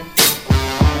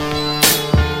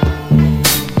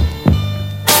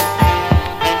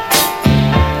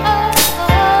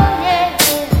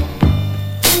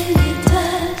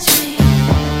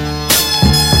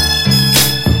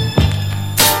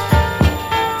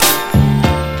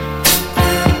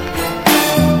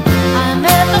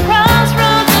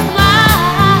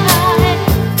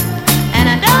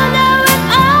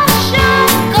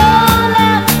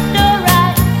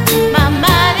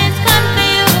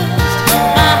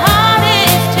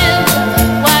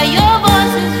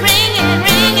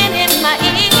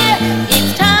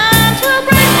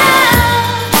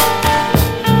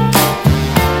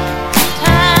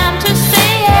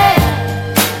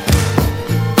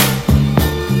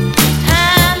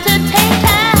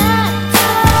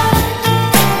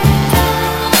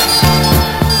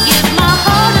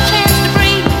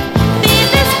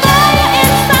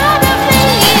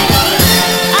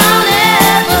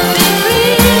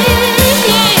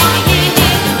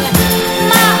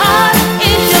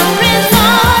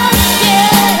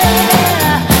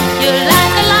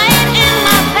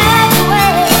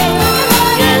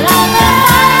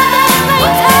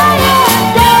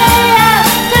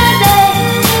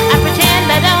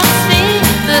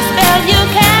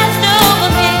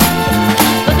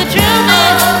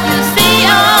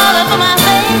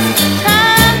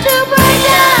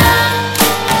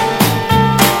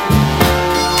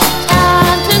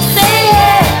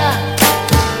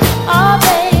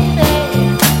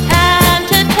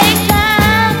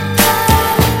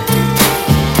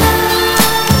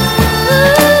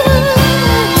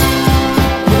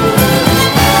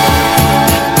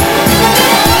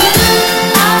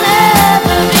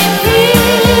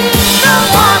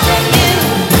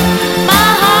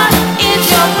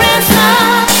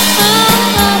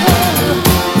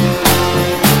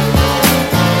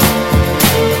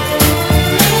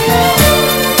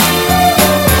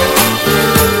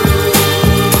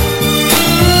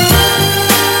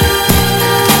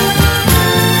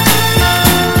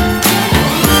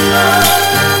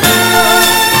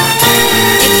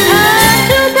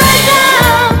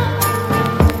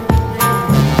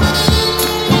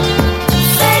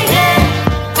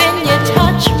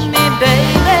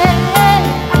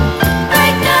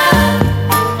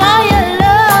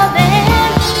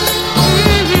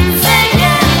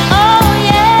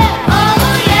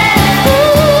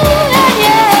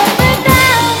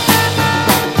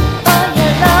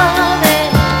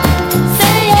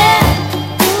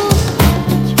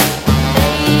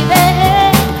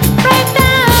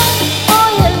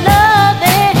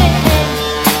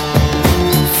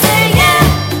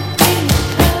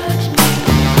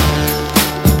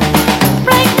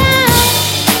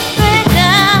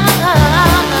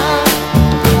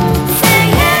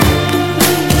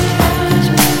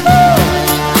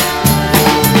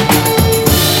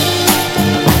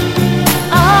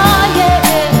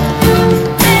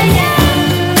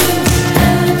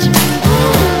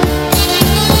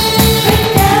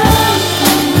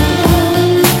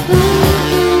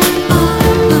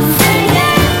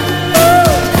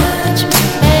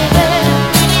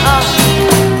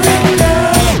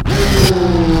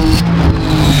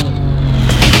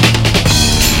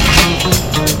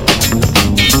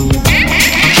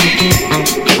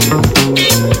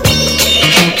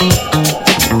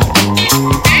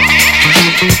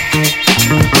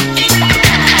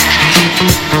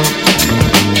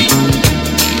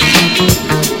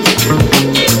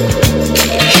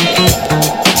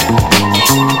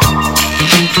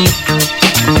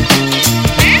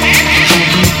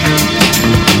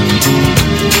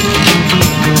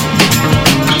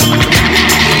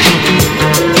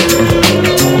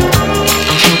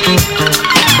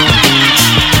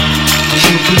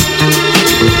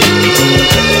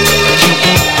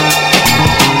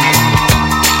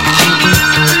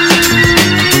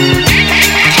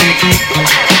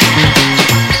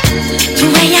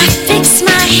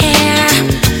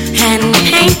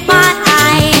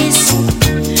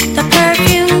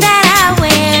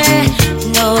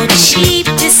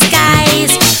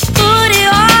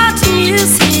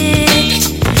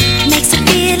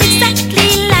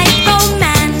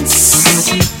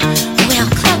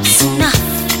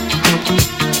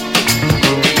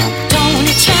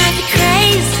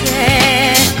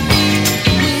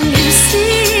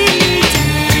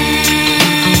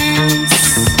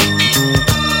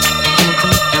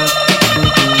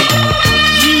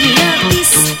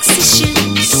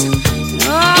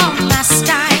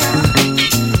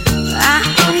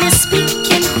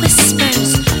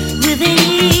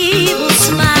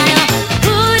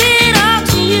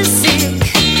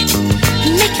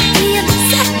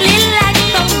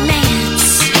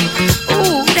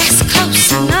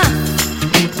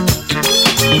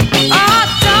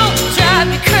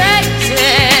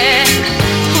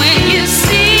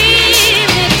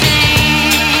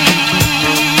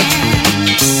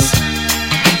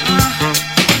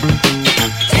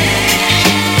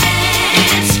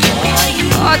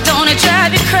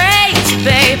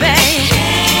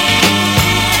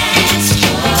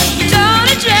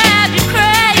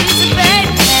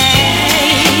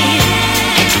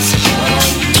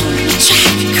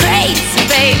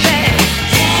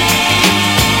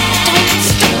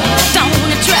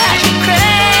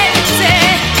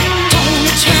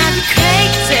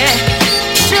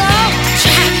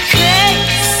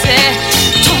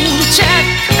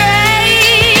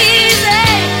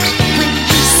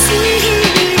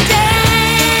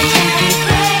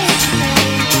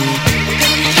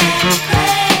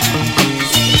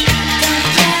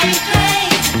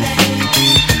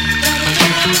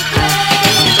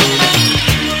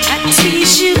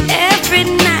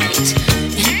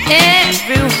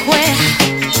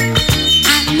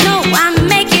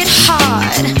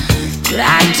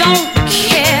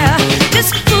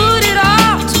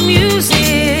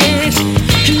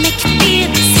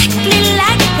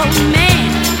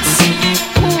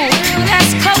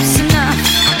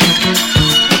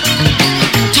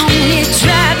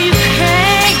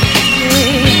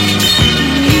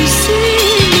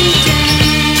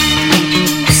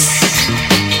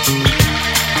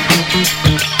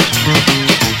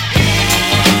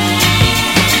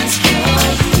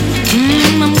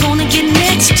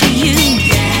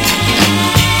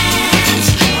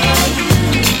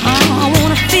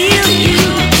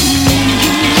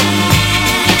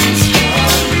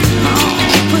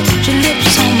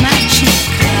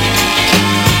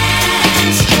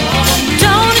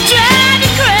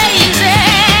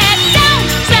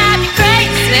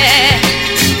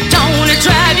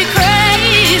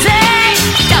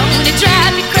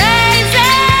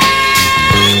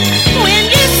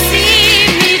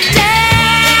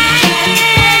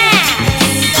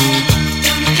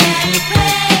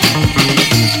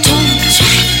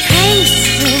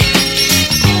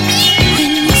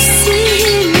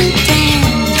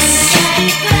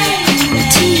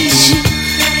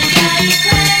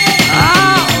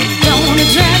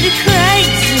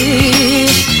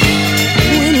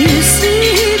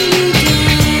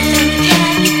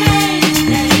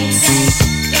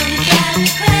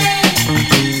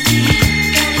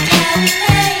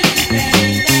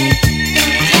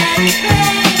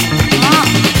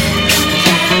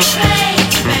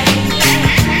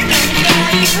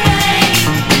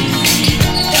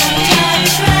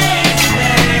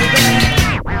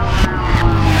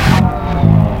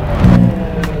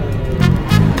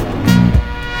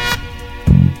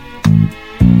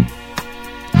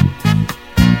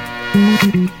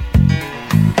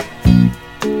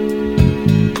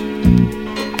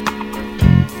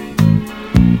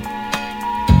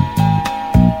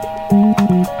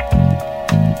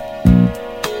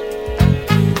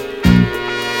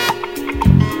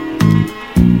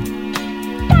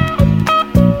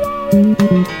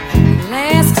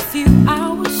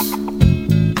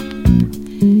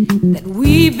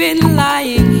 we've been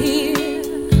lying here.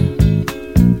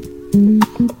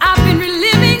 I've been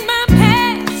reliving my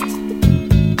past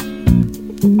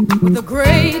with a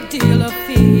great deal of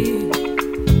fear.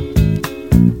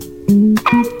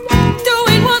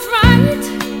 Doing what's right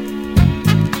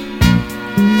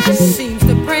seems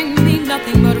to bring me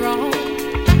nothing but wrong.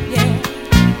 Yeah.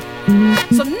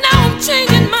 So now I'm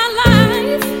changing my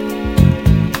life.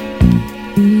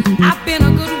 I've been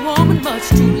a good woman much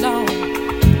too long.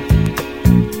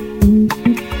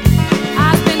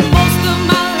 I spent most of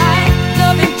my life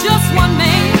loving just one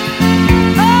man.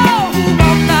 Oh, who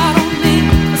walked out on me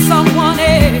for someone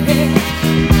else.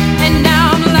 And now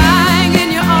I'm lying in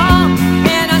your arms,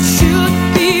 and I should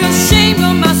be ashamed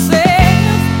of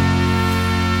myself.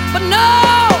 But no,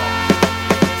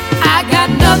 I got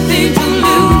nothing to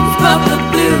lose but the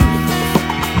blues.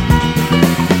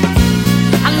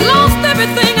 I lost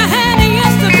everything I had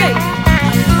yesterday.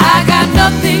 I got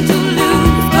nothing to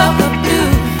lose but the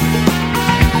blues.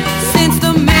 Since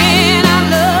the man I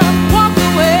love walked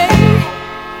away.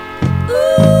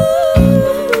 Ooh.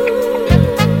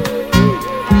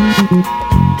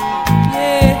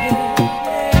 Yeah.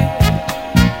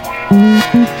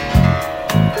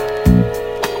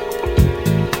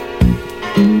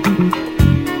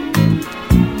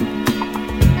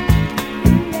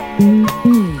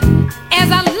 As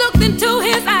I looked into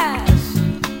his eyes,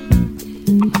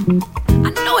 I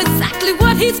know exactly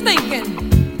what he's thinking.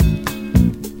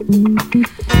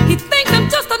 He thinks I'm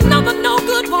just another no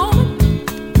good woman,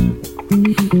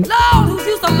 Lord, who's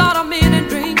used a lot of men and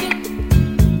drinking.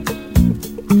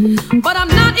 But I'm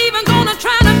not even gonna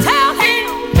try to tell him,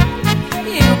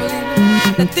 yeah,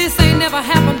 believe that this ain't never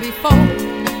happened before.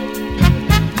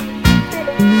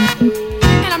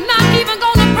 And I'm not even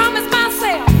gonna promise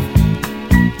myself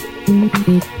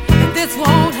that this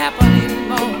won't happen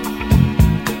anymore.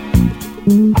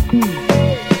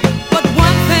 But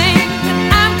one thing that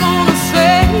I'm gonna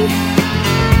say,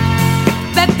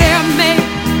 that there may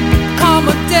come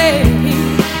a day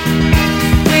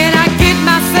when I get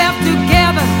myself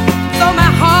together so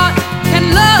my heart can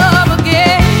love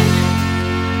again.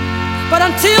 But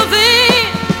until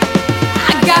then,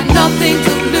 I got nothing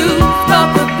to lose but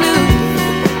the blues.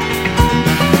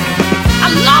 I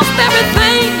lost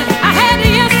everything I had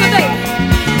yesterday.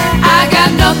 I got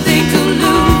nothing to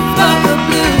lose but the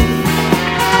blues.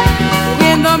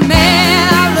 When the man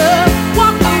I love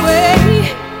walked away.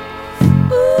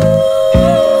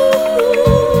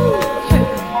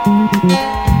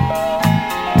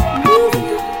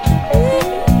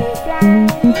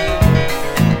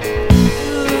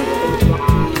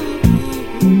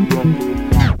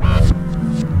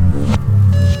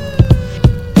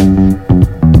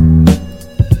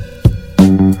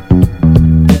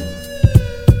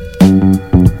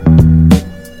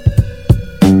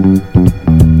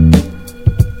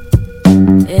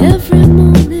 Every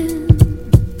morning,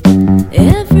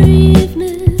 every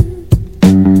evening,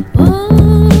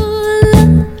 oh,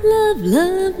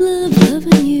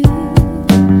 loving you.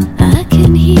 I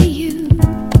can hear you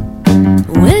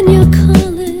when you're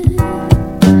calling.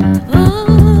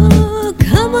 Oh,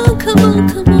 come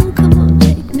on,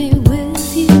 take me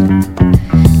with you.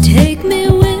 Take me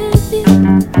with you.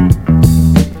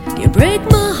 You break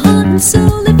my heart and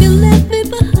soul if you let me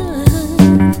behind.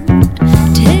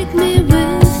 Take me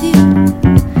with you.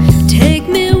 Take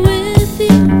me with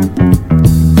you.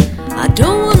 I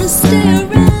don't wanna stay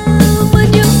around when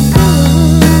you're gone.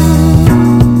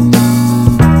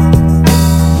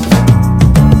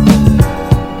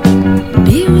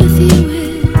 Be with you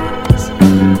is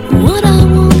what I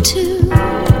want to.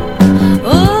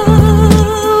 Oh,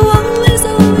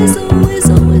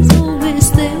 always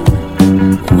there.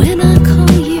 When I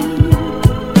call you,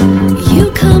 you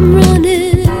come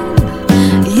running.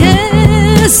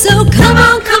 Yeah, so come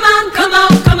on,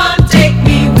 take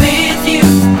me with you.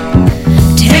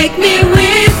 Take me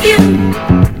with you.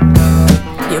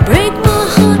 You break my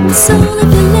heart and soul if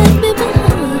you let me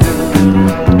behind.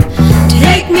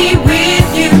 Take me with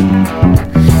you.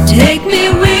 Take me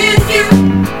with you.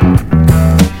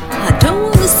 I don't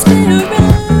wanna stay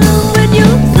around when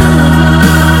you're gone.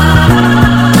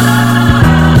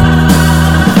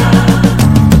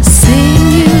 Seeing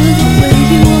you the way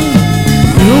you are,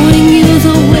 knowing you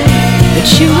the way that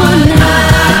you are now.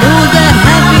 I know that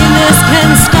happiness can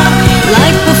stop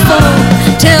like before.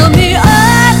 Tell me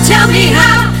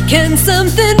how can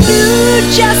something new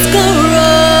just go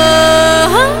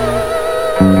wrong?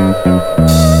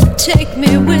 Take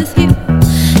me with you.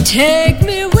 Take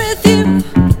me with you.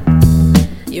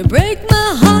 You break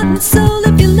my heart and soul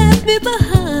if you let me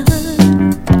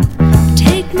behind.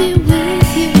 Take me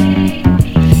with you.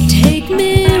 Take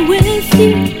me with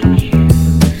you.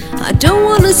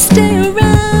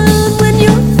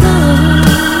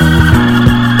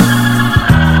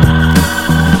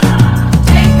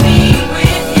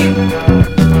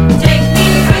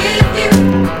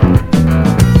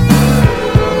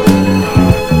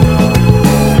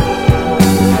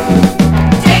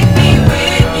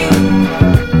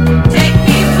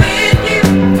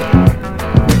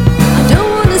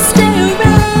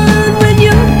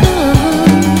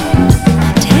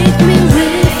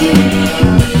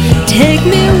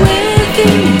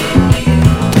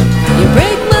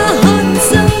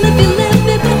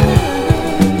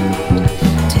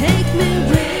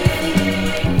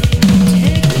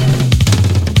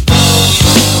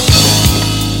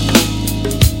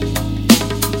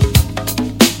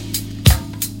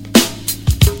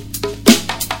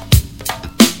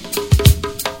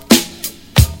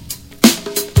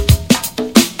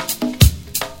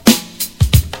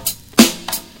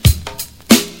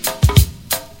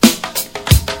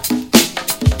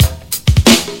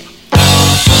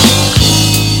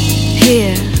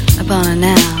 here upon a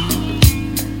now,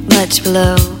 much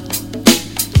below,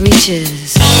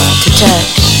 reaches to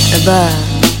touch above,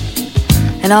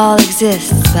 and all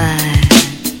exists by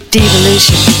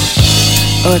devolution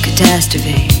or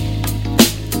catastrophe.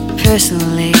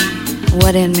 Personally,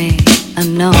 what in me,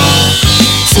 unknown,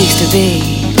 seeks to be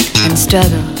and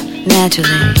struggle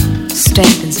naturally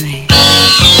strengthens me.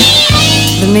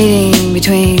 The meeting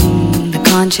between the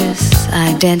conscious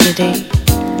identity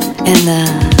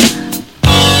and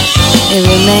it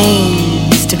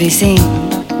remains to be seen,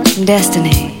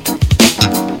 destiny.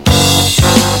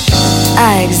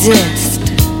 I exist,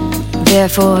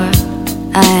 therefore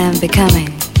I am becoming.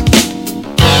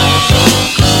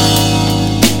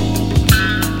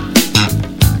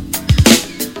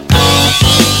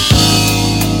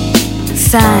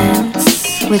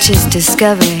 Science, which is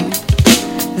discovering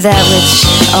that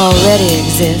which already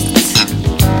exists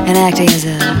and acting as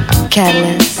a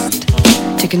catalyst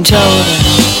to control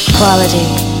the quality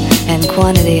and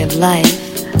quantity of life,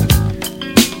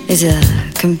 is a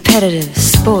competitive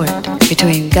sport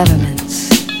between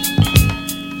governments,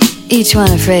 each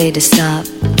one afraid to stop.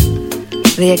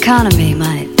 The economy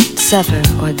might suffer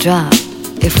or drop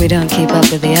if we don't keep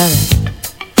up with the others.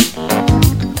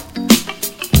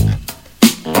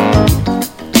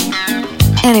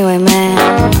 Anyway,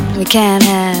 man, we can't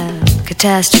have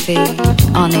catastrophe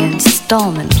on the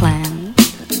installment plan.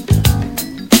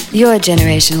 Your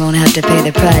generation won't have to pay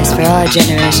the price for our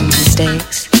generation's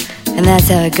mistakes. And that's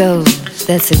how it goes,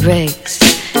 that's the breaks.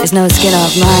 There's no skin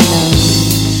off my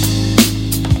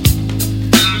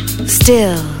nose.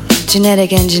 Still,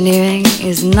 genetic engineering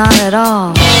is not at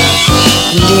all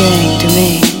endearing to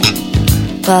me.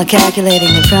 While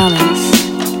calculating the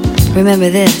promise, remember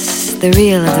this, the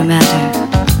real of the matter.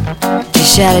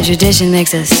 Shattered tradition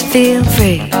makes us feel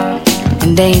free,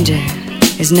 and danger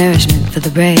is nourishment for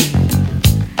the brave.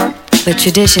 But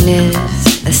tradition is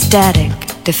a static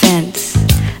defense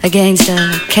against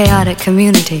a chaotic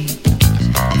community.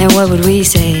 And what would we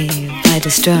save by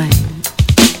destroying?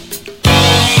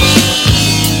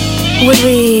 Would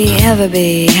we ever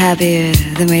be happier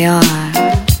than we are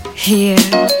here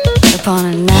upon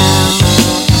a now?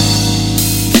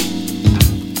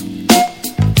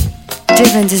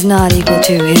 Difference is not equal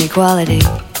to inequality.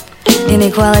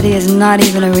 Inequality is not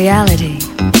even a reality,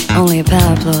 only a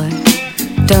power ploy.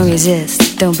 Don't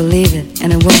resist, don't believe it,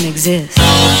 and it won't exist.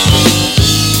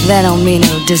 That don't mean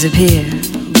it'll disappear,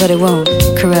 but it won't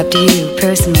corrupt you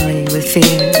personally with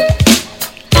fear.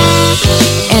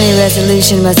 Any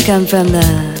resolution must come from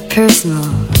the personal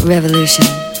revolution.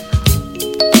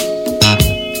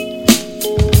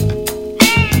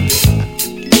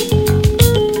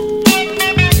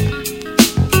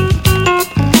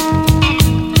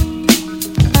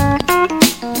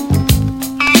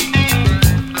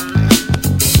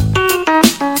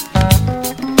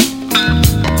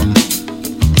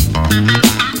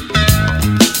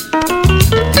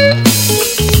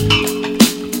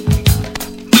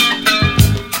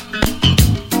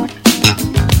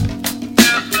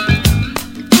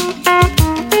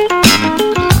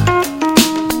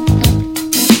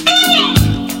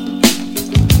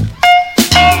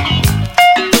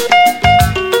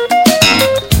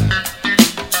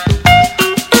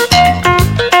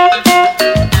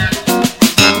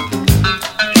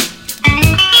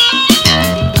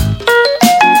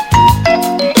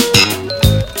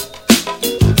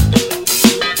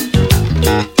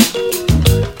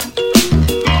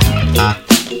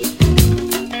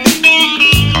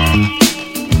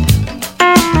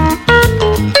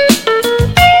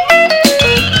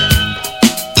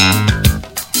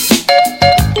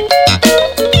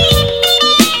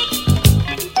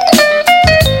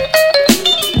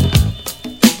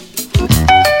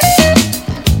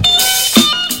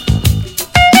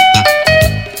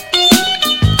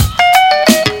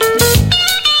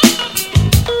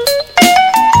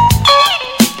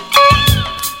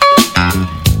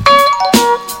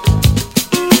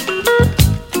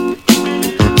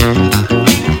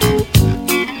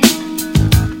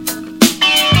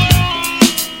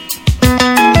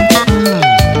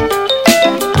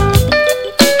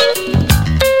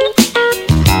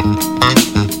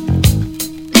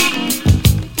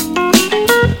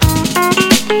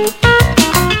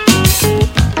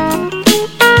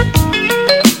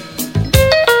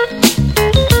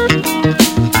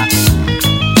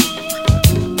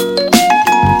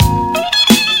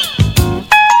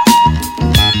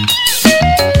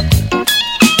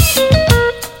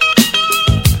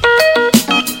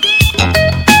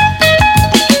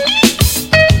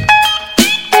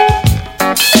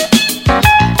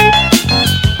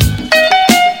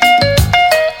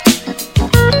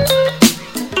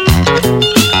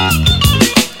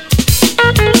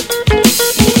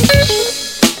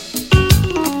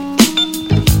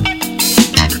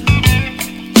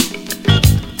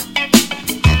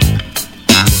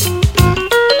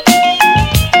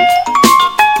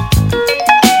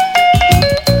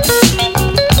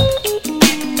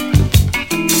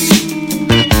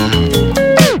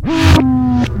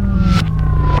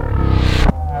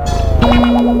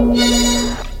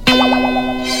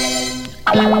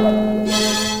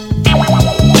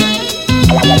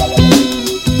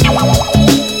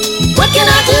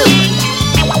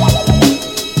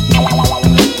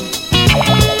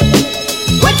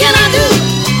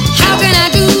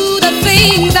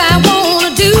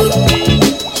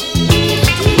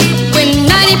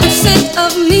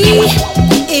 me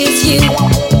is you.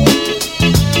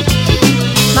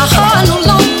 My heart no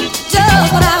longer does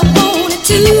what I want it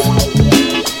to,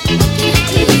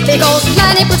 because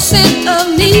 90% of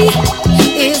me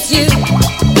is you.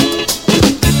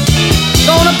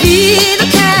 Gonna be the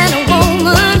kind of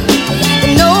woman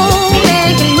that no man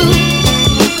can move.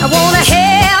 I wanna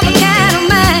have the kind of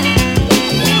mind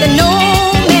that no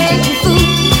man can fool.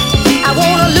 I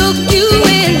wanna look you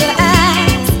in the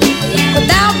eyes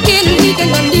without getting weak in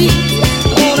my knees.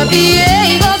 I wanna be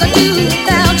able to do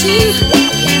without you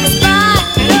in spite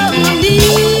of my needs.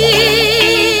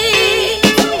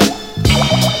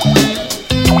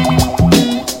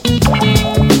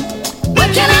 What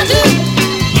can I do?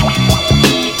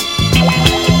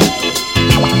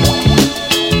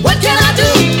 What can I do?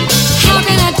 How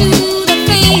can I do the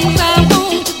things I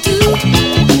want to do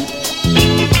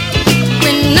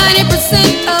when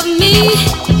 90% of me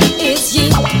is you?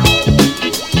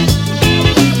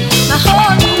 My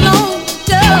heart alone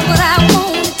does what I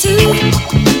want it to.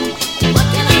 What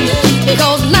can I do?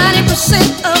 Because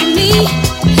 90% of me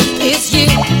is you.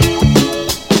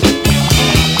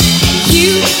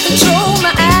 You control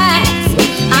my eyes.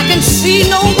 I can see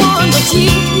no one but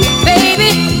you, baby.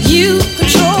 You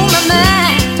control my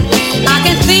mind. I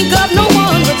can think of no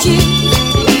one but you.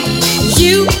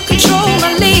 You control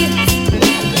my lips,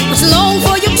 which long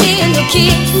for your tender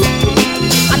kiss.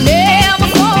 I never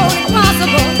thought it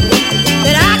possible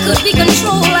that I could be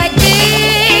controlled like this.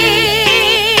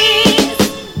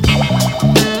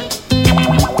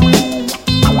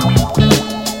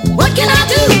 What can I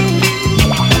do?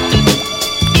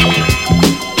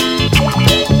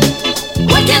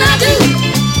 What can I do?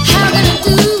 How can I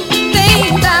do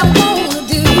things I wanna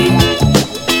do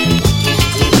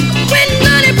when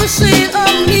 90%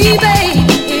 of me, baby,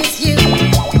 is you?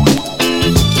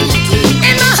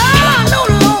 And my heart no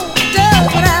longer does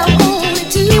what I want it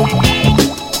to.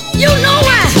 You know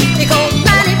why? Because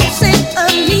 90%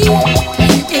 of me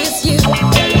is you.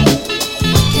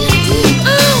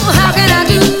 Oh, how can I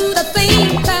do the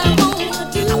things I wanna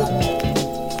do?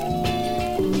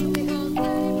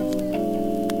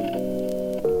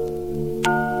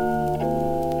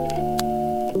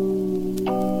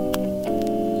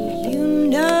 You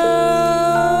know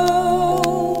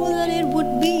that it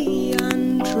would be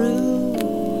untrue.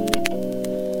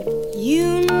 You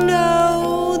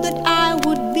know that I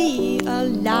would be a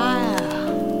liar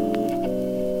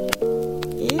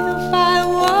if I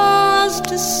was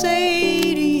to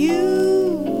say to you,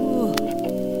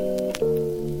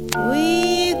 we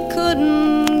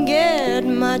couldn't get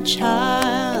much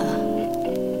higher.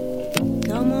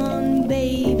 Come on,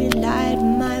 baby, light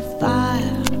my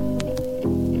fire.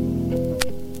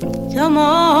 Come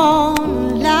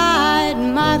on, light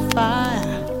my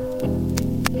fire.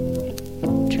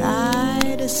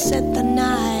 Try to set the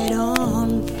night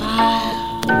on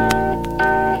fire.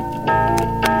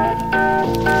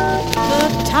 The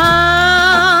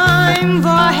time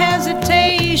for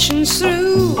hesitation's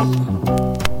through.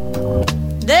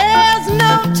 There's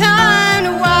no time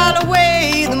to while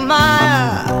away the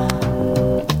mire.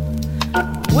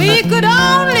 We could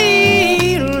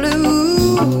only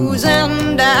lose,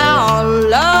 and our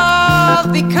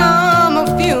love become a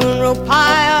funeral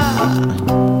pyre.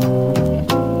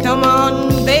 Come on,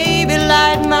 baby,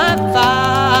 light my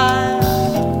fire.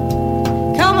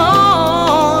 Come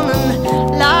on and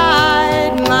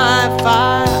light my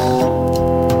fire.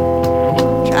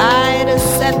 Try to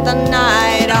set the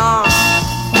night on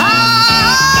fire.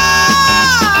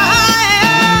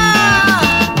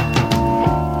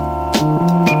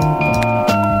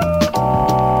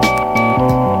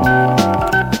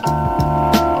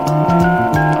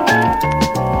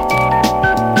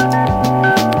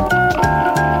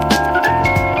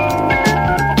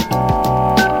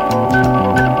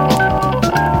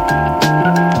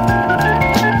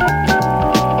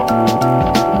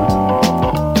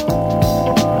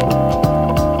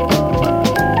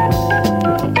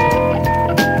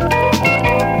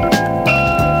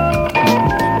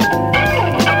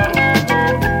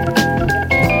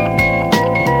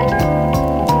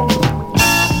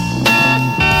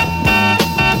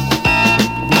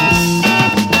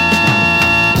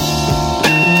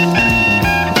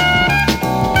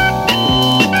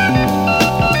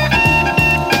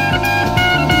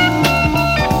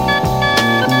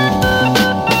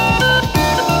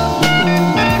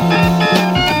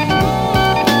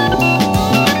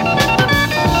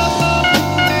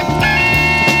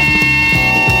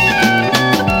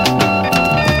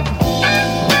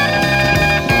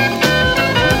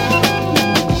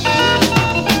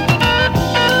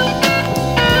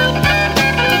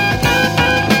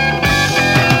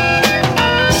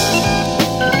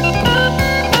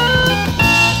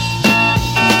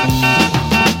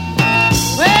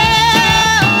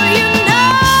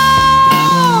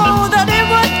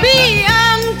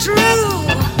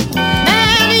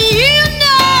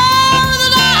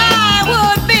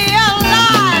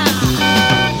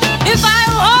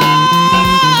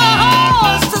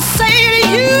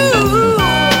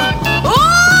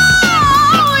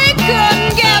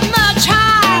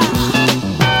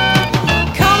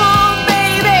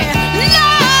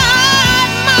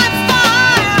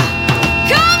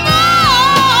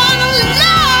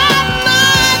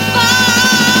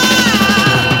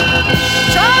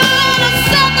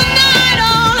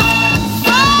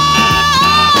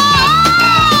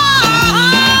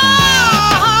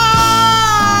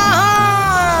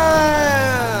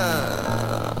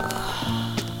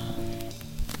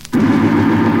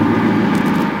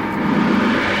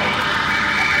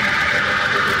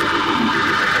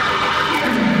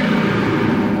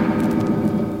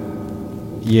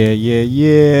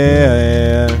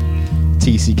 Yeah.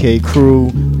 TCK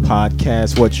Krew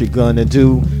podcast. What you gonna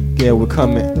do? Yeah, we're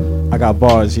coming. I got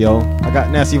bars, yo. I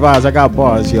got nasty vibes. I got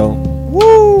bars, yo.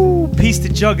 Woo! Peace to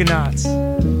Juggernauts.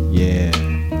 Yeah.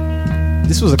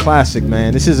 This was a classic,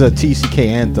 man. This is a TCK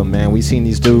anthem, man. We seen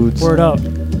these dudes. Word up.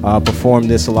 Perform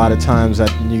this a lot of times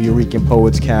at New Eurekan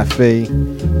Poets Cafe,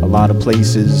 a lot of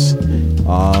places.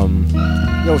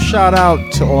 Yo, shout out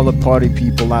to all the party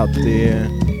people out there.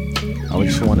 I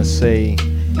just want to say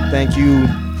thank you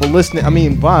for listening. I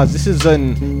mean, Boz, this is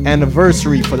an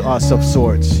anniversary for us of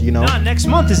sorts, you know? Nah, next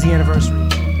month is the anniversary.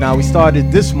 Now, we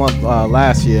started this month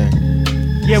last year.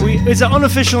 Yeah, it's an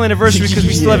unofficial anniversary because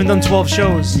we still haven't done 12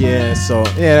 shows. Yeah,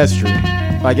 that's true.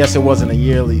 I guess it wasn't a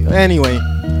yearly. Anyway,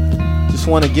 just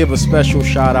want to give a special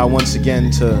shout out once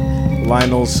again to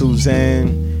Lionel, Suzanne,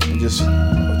 and just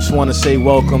want to say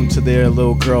welcome to their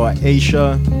little girl,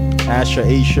 Asha.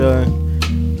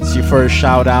 It's your first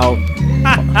shout out.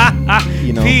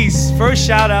 You know. Peace. First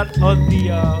shout out of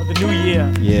the new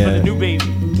year. Yeah. For the new baby.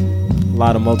 A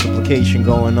lot of multiplication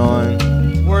going on.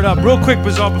 Word up. Real quick,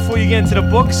 Bzar, before you get into the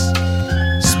books,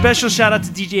 special shout out to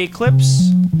DJ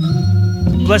Eclipse.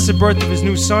 Blessed birth of his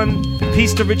new son.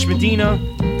 Peace to Rich Medina.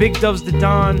 Big Doves the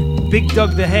Don. Big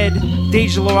Doug the Head.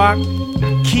 Deja Lorac.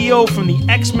 Keo from the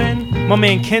X-Men. My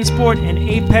man Ken Sport. And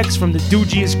Apex from the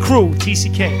Doogiest Krew.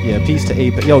 TCK. Yeah, peace to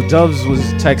Apex. Yo, Doves was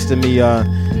texting me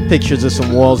pictures of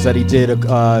some walls that he did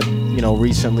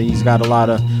recently. He's got a lot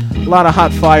of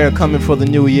hot fire coming for the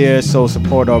new year, so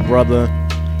support our brother.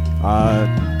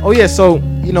 So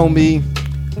you know me,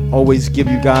 always tell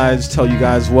you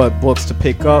guys what books to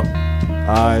pick up.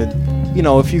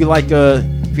 If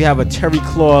you have a terry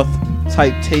cloth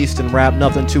type taste in rap,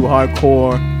 nothing too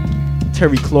hardcore.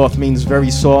 Terry cloth means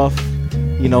very soft.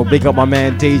 Big up my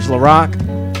man Dej LaRock.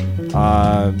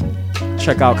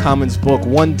 Check out Common's book,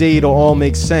 One Day It'll All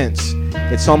Make Sense.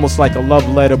 It's almost like a love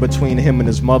letter between him and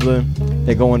his mother.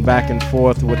 They're going back and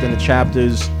forth within the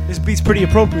chapters. This beat's pretty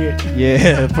appropriate.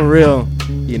 Yeah, for real.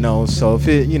 So if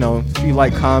you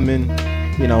like Common,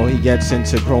 he gets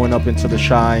into growing up into the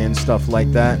shy and stuff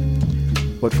like that.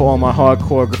 But for all my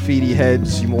hardcore graffiti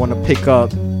heads, you want to pick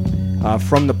up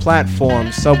From the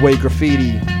Platform, Subway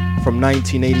Graffiti from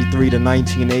 1983 to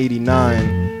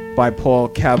 1989 by Paul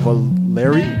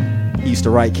Cavallari. He used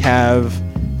to write Cav,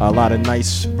 a lot of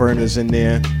nice burners in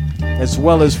there. As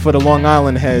well as for the Long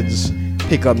Island heads,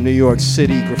 pick up New York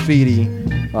City Graffiti,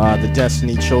 the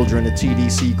Destiny Children, the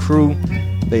TDC Krew.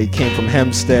 They came from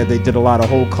Hempstead. They did a lot of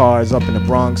whole cars up in the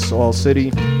Bronx, all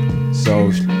city.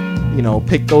 So,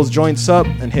 pick those joints up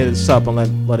and hit us up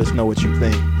and let us know what you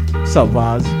think. What's up,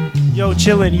 Vaz? Yo,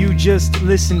 chillin', you just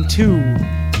listened to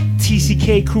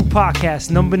TCK Krew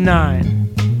Podcast number 9.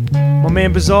 My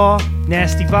man Bzar,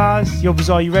 Nasty Vaz. Yo,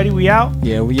 Bzar, you ready? We out?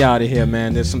 Yeah, we out of here,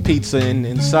 man. There's some pizza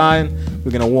inside.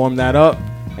 We're going to warm that up,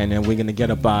 and then we're going to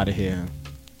get up out of here.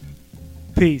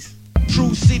 Peace.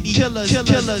 True city killers.